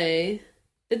 unfortunately.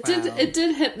 It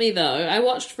did hit me though. I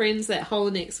watched Friends that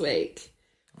whole next week.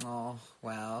 Oh,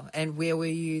 wow. And where were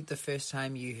you the first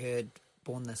time you heard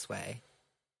Born This Way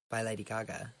by Lady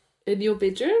Gaga? In your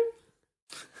bedroom?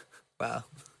 Well,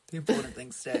 the important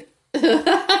things stick.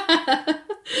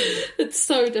 It's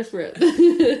so different.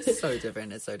 It's so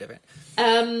different.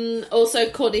 Also,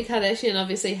 Kourtney Kardashian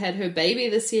obviously had her baby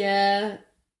this year,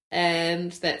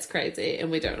 and that's crazy, and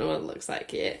we don't know what it looks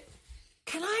like yet.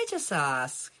 Can I just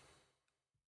ask,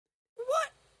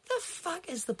 what the fuck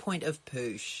is the point of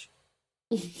Poosh?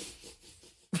 Oh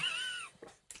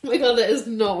my God, that is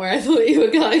not where I thought you were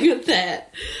going with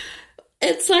that.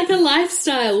 It's like a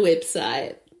lifestyle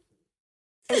website.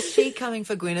 Is she coming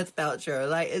for Gwyneth Paltrow?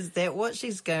 Like, is that what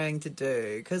she's going to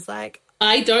do? Because, like...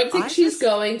 I don't think she's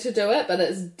going to do it, but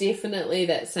it's definitely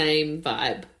that same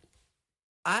vibe.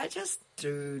 I just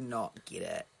do not get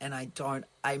it. And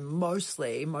most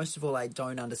of all, I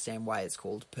don't understand why it's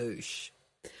called Poosh.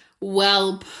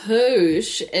 Well,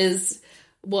 Poosh is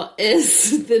what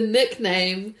is the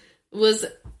nickname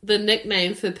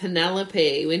for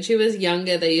Penelope. When she was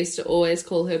younger, they used to always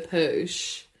call her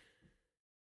Poosh.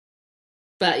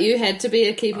 But you had to be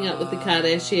a Keeping Up with the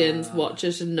Kardashians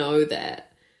watcher to know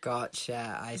that.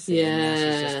 Gotcha, I see. Yeah. And now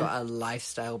she's just got a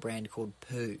lifestyle brand called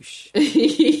Poosh.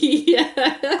 Yeah.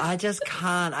 I just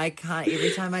can't.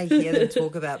 Every time I hear them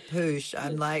talk about Poosh,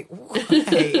 I'm like,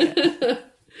 why?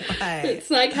 It's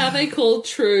like how they call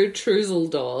True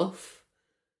Truseldorf.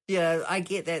 Yeah, I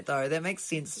get that though. That makes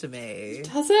sense to me.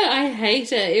 Does it? I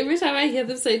hate it. Every time I hear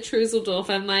them say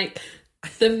Truseldorf, I'm like,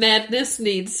 the madness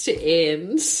needs to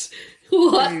end.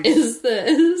 What is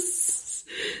this?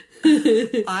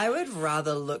 I would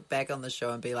rather look back on the show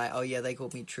and be like, oh yeah, they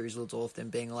called me Truseldorf, than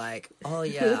being like, oh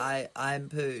yeah, I'm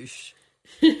Poosh.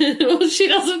 Well, she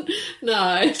doesn't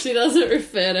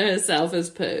refer to herself as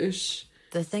Poosh.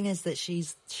 The thing is that she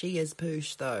is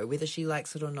Poosh though, whether she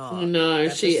likes it or not. No,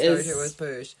 she is. Her with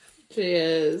Poosh. She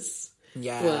is.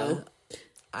 Yeah. Well,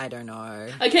 I don't know.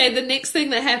 Okay, the next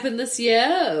thing that happened this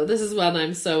year, this is one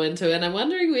I'm so into, and I'm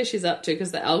wondering where she's up to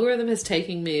because the algorithm is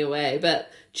taking me away, but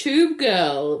Tube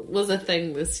Girl was a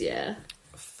thing this year.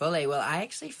 Fully. Well, I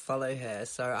actually follow her,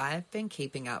 so I've been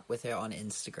keeping up with her on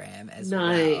Instagram as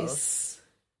nice.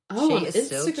 well. Oh, she is Instagram.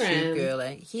 Still Tube Girl.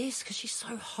 Yes, because she's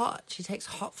so hot. She takes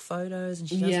hot photos and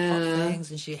she does hot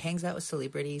things and she hangs out with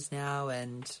celebrities now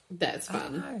and... That's fun. I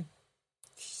don't know.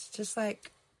 She's just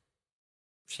like...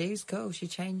 She's cool. She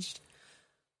changed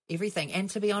everything. And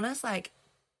to be honest, like,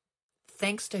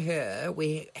 thanks to her,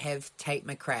 we have Tate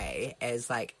McRae as,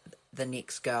 like, the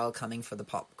next girl coming for the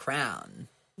pop crown.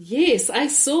 Yes, I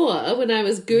saw when I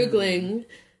was Googling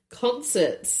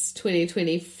concerts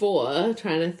 2024,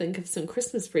 trying to think of some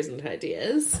Christmas present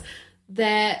ideas,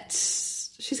 that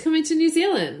she's coming to New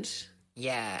Zealand.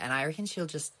 Yeah, and I reckon she'll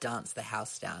just dance the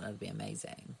house down. It'll be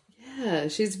amazing. Yeah,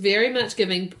 she's very much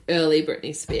giving early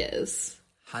Britney Spears.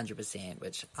 100%,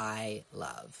 which I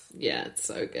love. Yeah, it's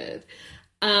so good.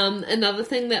 Another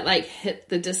thing that like hit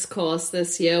the discourse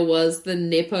this year was the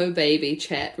Nepo baby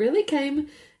chat really came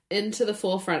into the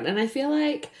forefront, and I feel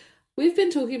like we've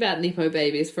been talking about Nepo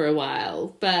babies for a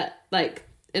while, but like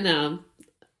in our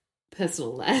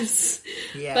personal lives.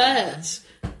 Yeah. But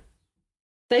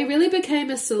they really became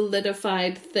a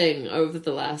solidified thing over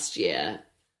the last year.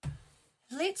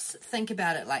 Let's think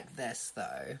about it like this,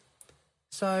 though.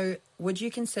 So, would you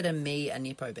consider me a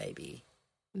Nepo baby?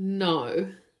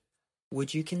 No.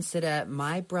 would you consider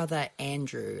my brother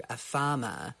Andrew, a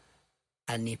farmer,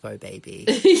 a Nepo baby?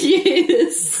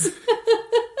 Yes.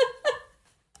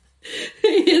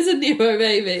 He is a Nepo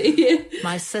baby.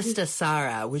 My sister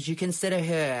Sarah, would you consider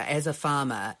her as a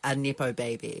farmer a Nepo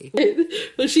baby?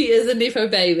 Well, she is a Nepo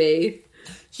baby.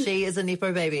 She is a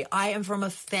Nepo baby. I am from a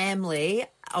family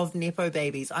of Nepo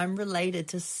babies. I'm related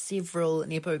to several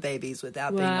Nepo babies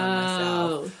without being one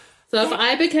myself. So if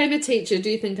I became a teacher, do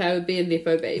you think I would be a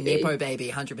Nepo baby? Nepo baby,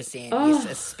 100%. Yes,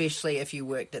 especially if you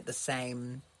worked at the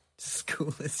same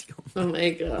school as your mum. Oh my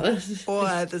God.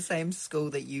 Or the same school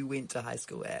that you went to high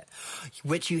school at,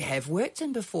 which you have worked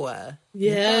in before.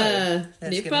 Yeah.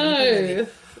 Nepo. Oh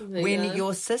when God.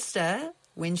 your sister,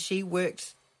 when she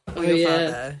worked for Oh your yeah.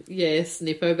 father. Yes,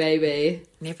 Nepo baby.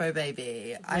 Nepo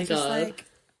baby. I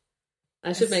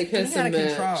should make her some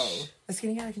merch. It's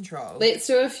getting out of control. Let's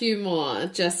do a few more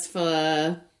just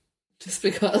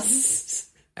because.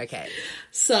 Okay.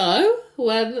 So,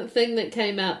 one thing that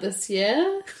came out this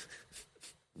year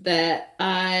that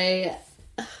I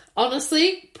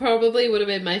honestly probably would have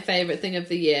been my favourite thing of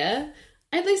the year.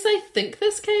 At least I think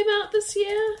this came out this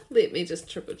year. Let me just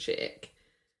triple check.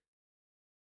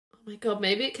 Oh my God,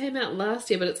 maybe it came out last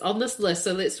year, but it's on this list,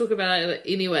 so let's talk about it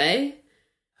anyway.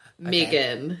 Okay.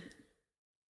 Megan.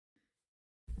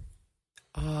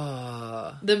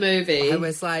 Oh. The movie. I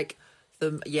was like,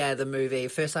 the movie.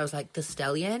 First I was like, The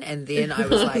Stallion, and then I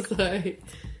was like, Sorry.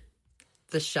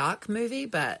 The Shark movie,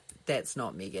 but that's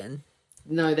not Megan.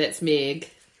 No, that's Meg.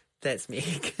 That's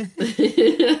Meg.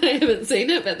 I haven't seen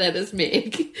it, but that is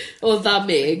Meg. Or the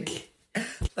Meg.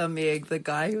 The Meg. The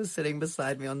guy who was sitting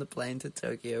beside me on the plane to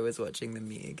Tokyo was watching The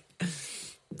Meg.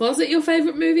 Was it your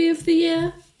favourite movie of the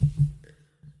year?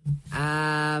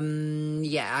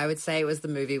 Yeah, I would say it was the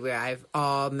movie where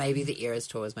maybe The Eras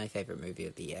Tour was my favourite movie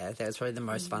of the year. That was probably the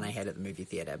most fun I had at the movie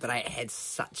theatre, but I had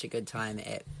such a good time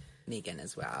at Megan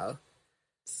as well.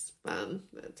 It's fun.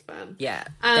 That's fun. Yeah,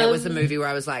 that was the movie where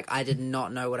I was like, I did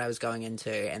not know what I was going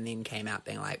into, and then came out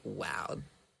being like, wow.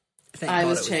 Thank I God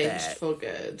was it changed that. for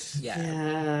good.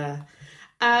 Yeah.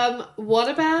 What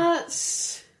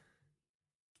about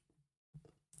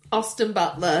Austin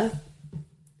Butler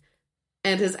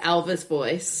and his Elvis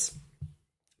voice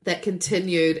that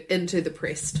continued into the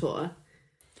press tour?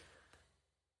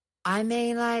 I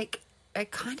mean, like,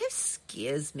 it kind of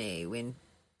scares me when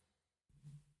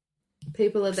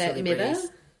people are that meta.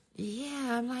 celebrities-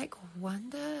 Yeah, I'm like,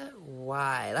 wonder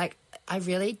why. Like, I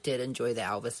really did enjoy the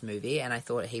Elvis movie, and I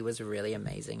thought he was really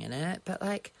amazing in it. But,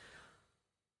 like,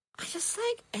 I just,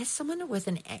 like, as someone with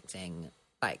an acting,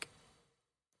 like,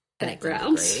 an acting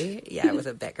Background. degree, yeah, with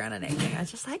a background in acting, I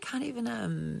just, like, can't even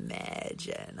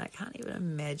imagine. I can't even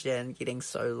imagine getting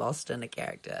so lost in a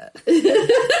character.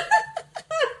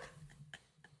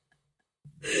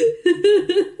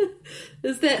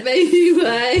 Is that maybe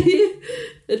why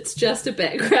it's just a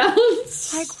background?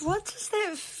 Like, what does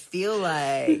that feel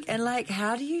like? And, like,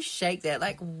 how do you shake that?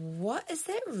 Like, what? Is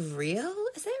that real?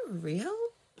 Is that real?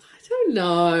 I don't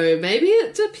know. Maybe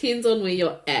it depends on where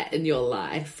you're at in your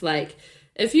life. Like,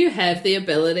 if you have the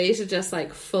ability to just,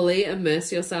 like, fully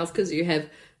immerse yourself because you have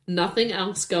nothing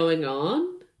else going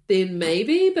on, then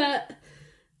maybe, but,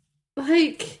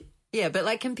 like... Yeah, but,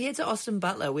 like, compared to Austin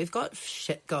Butler, we've got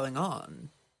shit going on.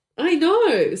 I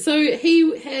know. So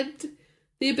he had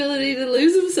the ability to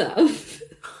lose himself.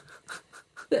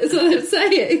 That's what I'm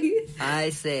saying. I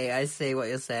see what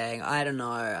you're saying. I don't know.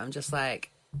 I'm just like,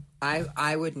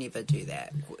 I would never do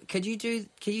that. Can you do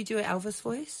an Elvis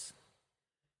voice?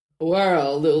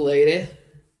 Wow, little lady.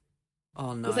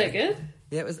 Oh no. Was that good?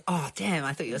 Yeah, it was. Oh damn!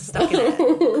 I thought you were stuck in it.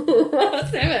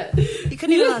 Damn it! You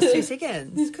couldn't even last 2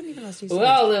 seconds. Couldn't even last 2 seconds.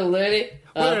 Well, little lady.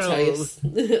 I'll Well. tell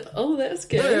you. Oh, that's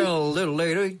good. Well, little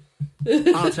lady,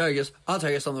 I'll tell you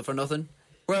something for nothing.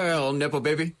 Well, nipple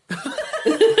baby.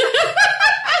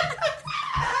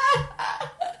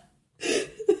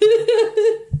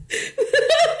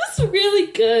 That's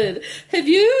really good. Have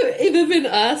you ever been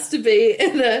asked to be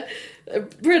in a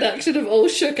production of All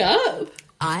Shook Up?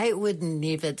 I would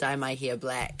never dye my hair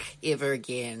black ever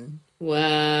again.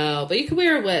 Wow, but you can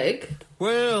wear a wig.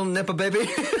 Well, nipple baby.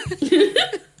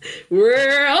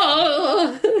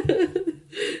 Well,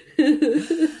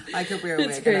 I could wear a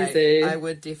It's wig. And crazy. I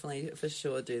would definitely, for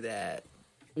sure, do that.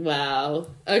 wow.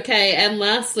 Okay, and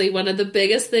lastly, one of the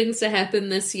biggest things to happen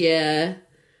this year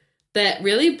that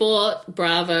really brought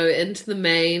Bravo into the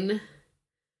main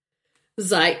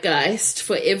zeitgeist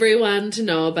for everyone to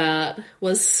know about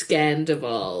was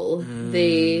Scandival.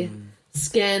 The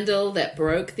scandal that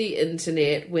broke the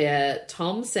internet where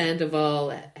Tom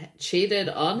Sandoval cheated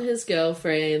on his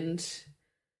girlfriend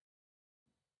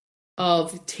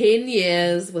of 10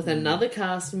 years with another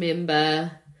cast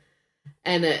member.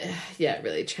 And it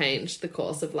really changed the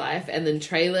course of life. And then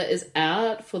trailer is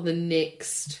out for the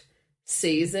next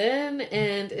season,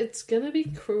 and it's gonna be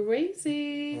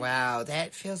crazy. Wow,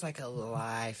 that feels like a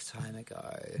lifetime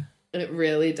ago. It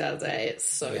really does, eh? It's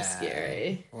so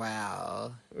scary.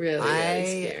 Wow. Really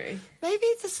scary. Maybe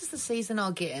this is the season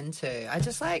I'll get into. I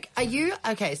just are you,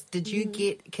 okay, did you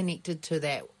get connected to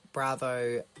that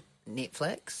Bravo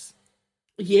Netflix?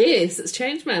 Yes, it's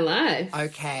changed my life.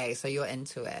 Okay, so you're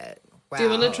into it. Wow. Do you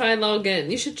want to try log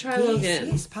in? You should try log in.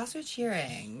 Yes, password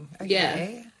sharing.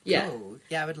 Okay. Yeah. Cool.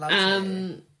 Yeah, I would love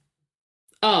to.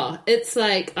 Oh, it's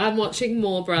like I'm watching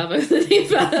more Bravo than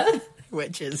ever.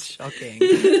 Which is shocking.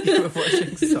 You were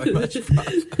watching so much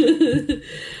Bravo.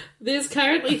 There's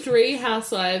currently 3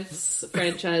 Housewives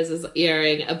franchises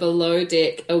airing: a Below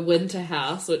Deck, a Winter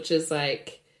House, which is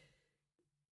like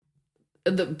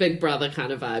the Big Brother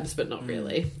kind of vibes, but not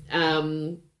really.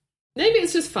 Maybe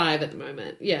it's just 5 at the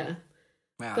moment. Yeah.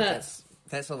 Wow, but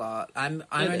that's a lot. I'm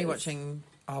only watching.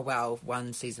 Oh well,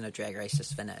 one season of Drag Race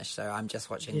just finished, so I'm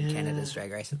just watching Canada's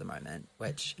Drag Race at the moment.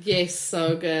 Which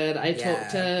so good. I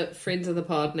talked to friends of the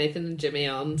pod, Nathan and Jimmy,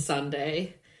 on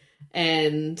Sunday,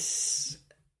 and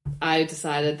I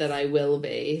decided that I will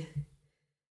be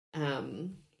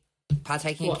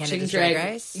partaking in Canada's Drag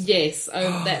Race. Yes,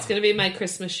 that's going to be my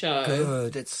Christmas show.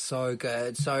 Good, it's so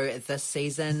good. So this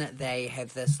season they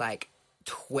have this like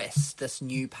twist, this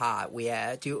new part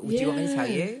where do you want me to tell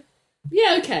you?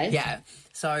 Yeah, okay. Yeah.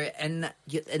 So in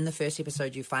the first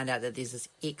episode, you find out that there's this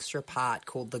extra part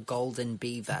called the Golden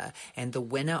Beaver, and the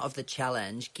winner of the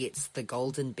challenge gets the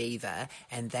Golden Beaver,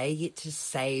 and they get to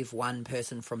save one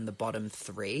person from the bottom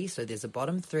 3. So there's a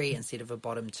bottom 3 instead of a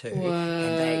bottom 2. Whoa.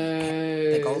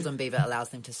 And the Golden Beaver allows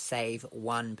them to save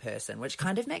one person, which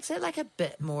kind of makes it like a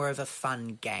bit more of a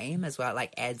fun game as well. It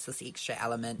like adds this extra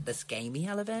element, this gamey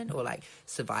element or like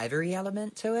survivory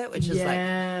element to it, which is like,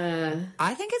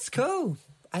 I think it's cool.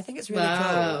 I think it's really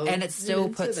cool. And it still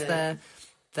puts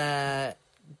the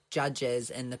judges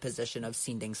in the position of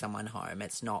sending someone home.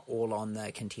 It's not all on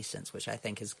the contestants, which I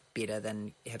think is better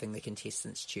than having the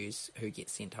contestants choose who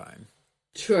gets sent home.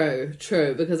 True,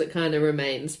 because it kind of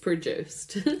remains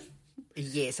produced.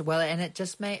 Yes, well, and it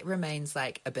just remains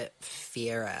like a bit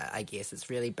fairer, I guess. It's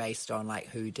really based on like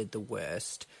who did the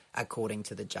worst according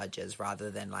to the judges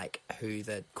rather than like who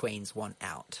the queens want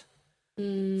out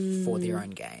for their own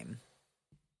game.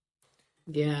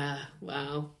 Yeah,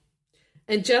 wow.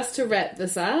 And just to wrap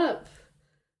this up,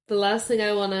 the last thing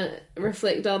I want to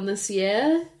reflect on this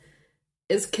year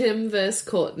is Kim versus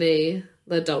Courtney,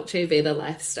 La Dolce Vita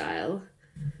lifestyle.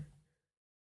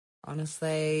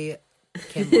 Honestly,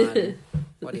 Kim won.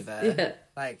 Whatever. Yeah.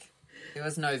 Like, there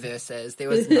was no verses.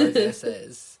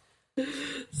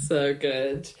 So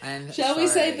good. And Shall we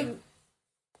say the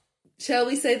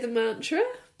mantra?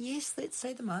 Yes, let's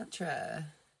say the mantra.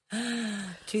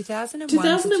 2001 to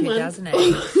 2008. Why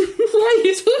are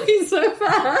you talking so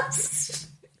fast?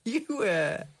 You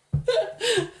were.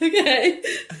 Okay.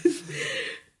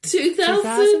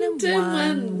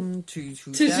 2001 to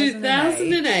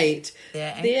 2008.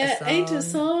 There ain't a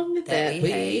song that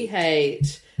we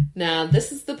hate. Now,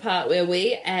 this is the part where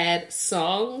we add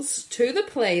songs to the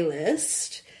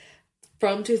playlist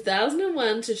from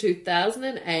 2001 to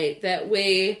 2008 that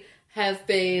we have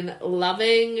been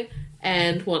loving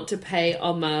and want to pay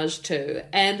homage to.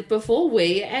 And before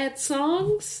we add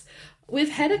songs, we've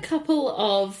had a couple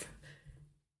of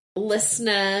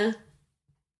listener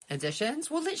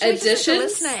additions. Well, literally just the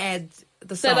listener add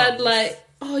the songs. That I'd like.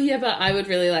 Oh yeah, but I would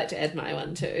really like to add my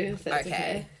one too. If that's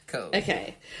okay. Cool.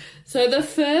 Okay, so the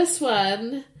first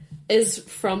one is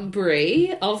from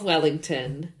Bree of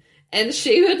Wellington, and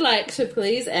she would like to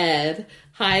please add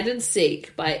 "Hide and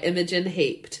Seek" by Imogen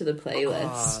Heap to the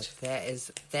playlist. Oh,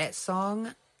 that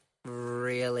song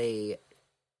really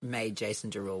made Jason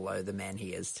Derulo the man he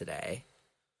is today.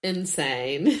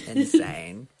 Insane.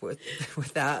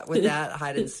 Without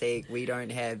Hide and Seek, we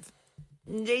don't have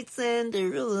Jason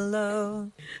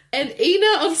Derulo. And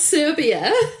Ina of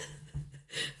Serbia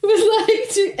would like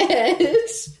to add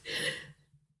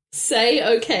 "Say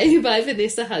Okay" by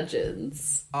Vanessa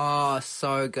Hudgens. Oh,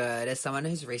 so good. As someone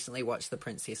who's recently watched The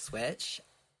Princess Switch.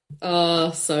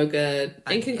 Oh, so good.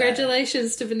 And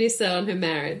congratulations to Vanessa on her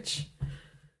marriage.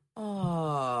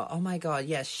 Oh my God.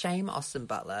 Yeah, shame Austin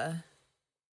Butler.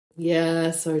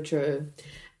 Yeah, so true.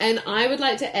 And I would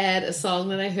like to add a song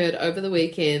that I heard over the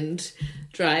weekend,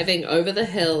 driving over the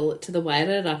hill to the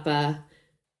Wairarapa,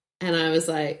 and I was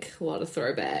like, what a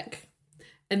throwback.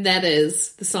 And that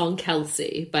is the song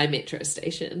Kelsey by Metro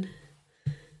Station.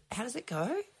 How does it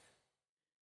go?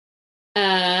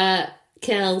 Kelsey.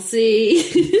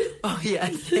 Oh, yeah,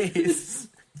 yes.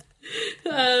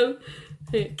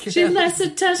 She likes to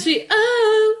touch me.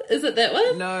 Oh, is it that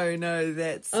one? No,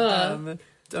 that's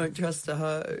Don't Trust a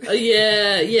Hoe.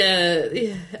 Yeah.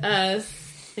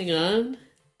 Hang on.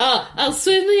 Oh, I'll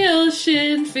swim the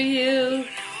ocean for you.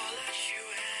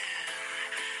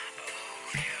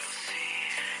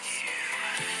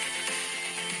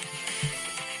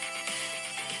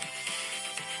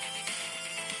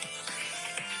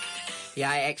 Yeah,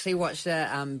 I actually watched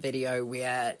a video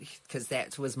where, because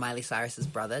that was Miley Cyrus's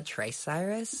brother, Trace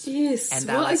Cyrus. Yes, and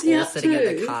they're what like is he all up sitting in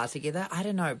to? the car together. I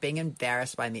don't know, being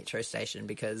embarrassed by Metro Station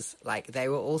because like they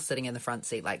were all sitting in the front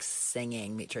seat like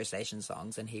singing Metro Station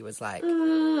songs, and he was like,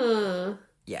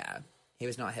 yeah, he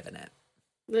was not having it.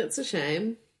 That's a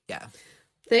shame. Yeah.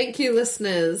 Thank you,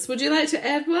 listeners. Would you like to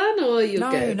add one, or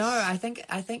you're good? No. I think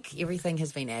everything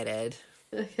has been added.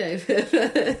 Okay,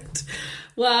 perfect.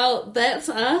 Well, that's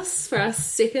us for our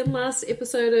second last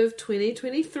episode of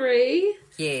 2023.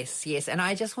 Yes, and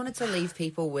I just wanted to leave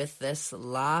people with this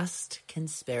last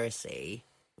conspiracy.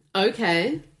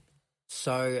 Okay.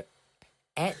 So,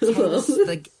 at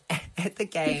the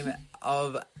game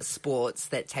of sports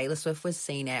that Taylor Swift was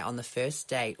seen at on the first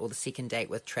date or the second date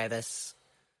with Travis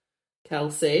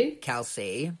Kelsey.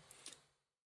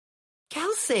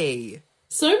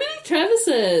 So many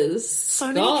Travises. So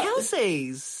many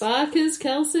Kelseys. Barker's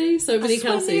Kelsey. So many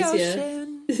Kelseys, yeah.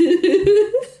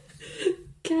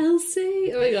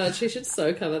 Kelsey. Oh my god, she should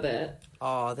so cover that.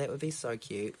 Oh, that would be so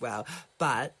cute. Wow.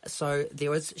 But so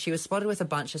she was spotted with a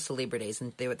bunch of celebrities,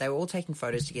 and they were all taking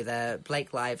photos together.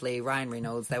 Blake Lively, Ryan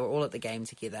Reynolds, they were all at the game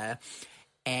together.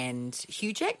 And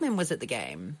Hugh Jackman was at the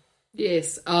game.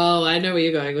 Yes. Oh, I know where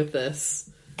you're going with this.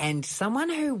 And someone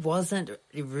who wasn't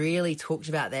really talked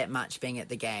about that much being at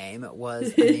the game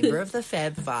was a member of the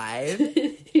Fab Five,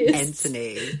 Yes.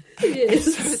 Anthony. Yes.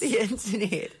 And so the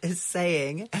internet is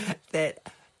saying that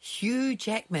Hugh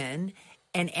Jackman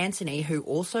and Anthony, who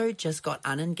also just got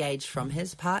unengaged from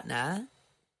his partner,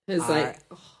 His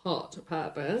hot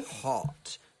partner,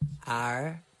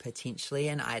 are potentially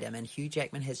an item. And Hugh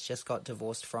Jackman has just got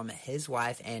divorced from his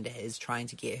wife and is trying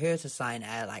to get her to sign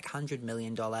a $100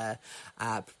 million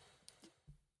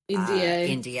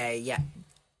NDA, yeah,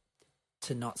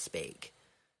 to not speak.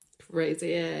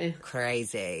 Crazy, eh?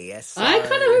 Crazy. So, I kind of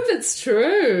hope it's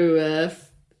true.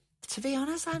 To be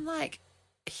honest, I'm like,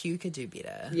 Hugh could do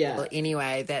better. Yeah. Well,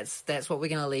 anyway, that's what we're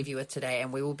going to leave you with today,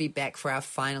 and we will be back for our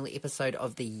final episode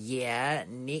of the year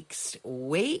next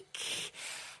week.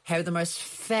 Have the most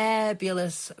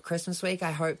fabulous Christmas week.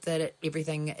 I hope that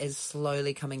everything is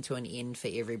slowly coming to an end for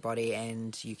everybody,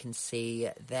 and you can see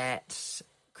that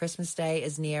Christmas Day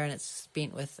is near and it's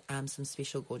spent with some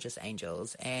special, gorgeous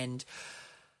angels. And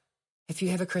if you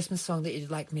have a Christmas song that you'd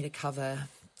like me to cover,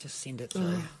 just send it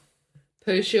through.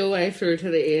 Push your way through to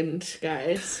the end,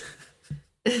 guys.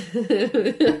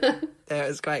 That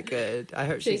was quite good. I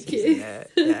hope she's using it.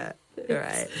 Yeah. All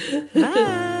right.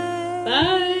 Bye.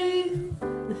 Bye.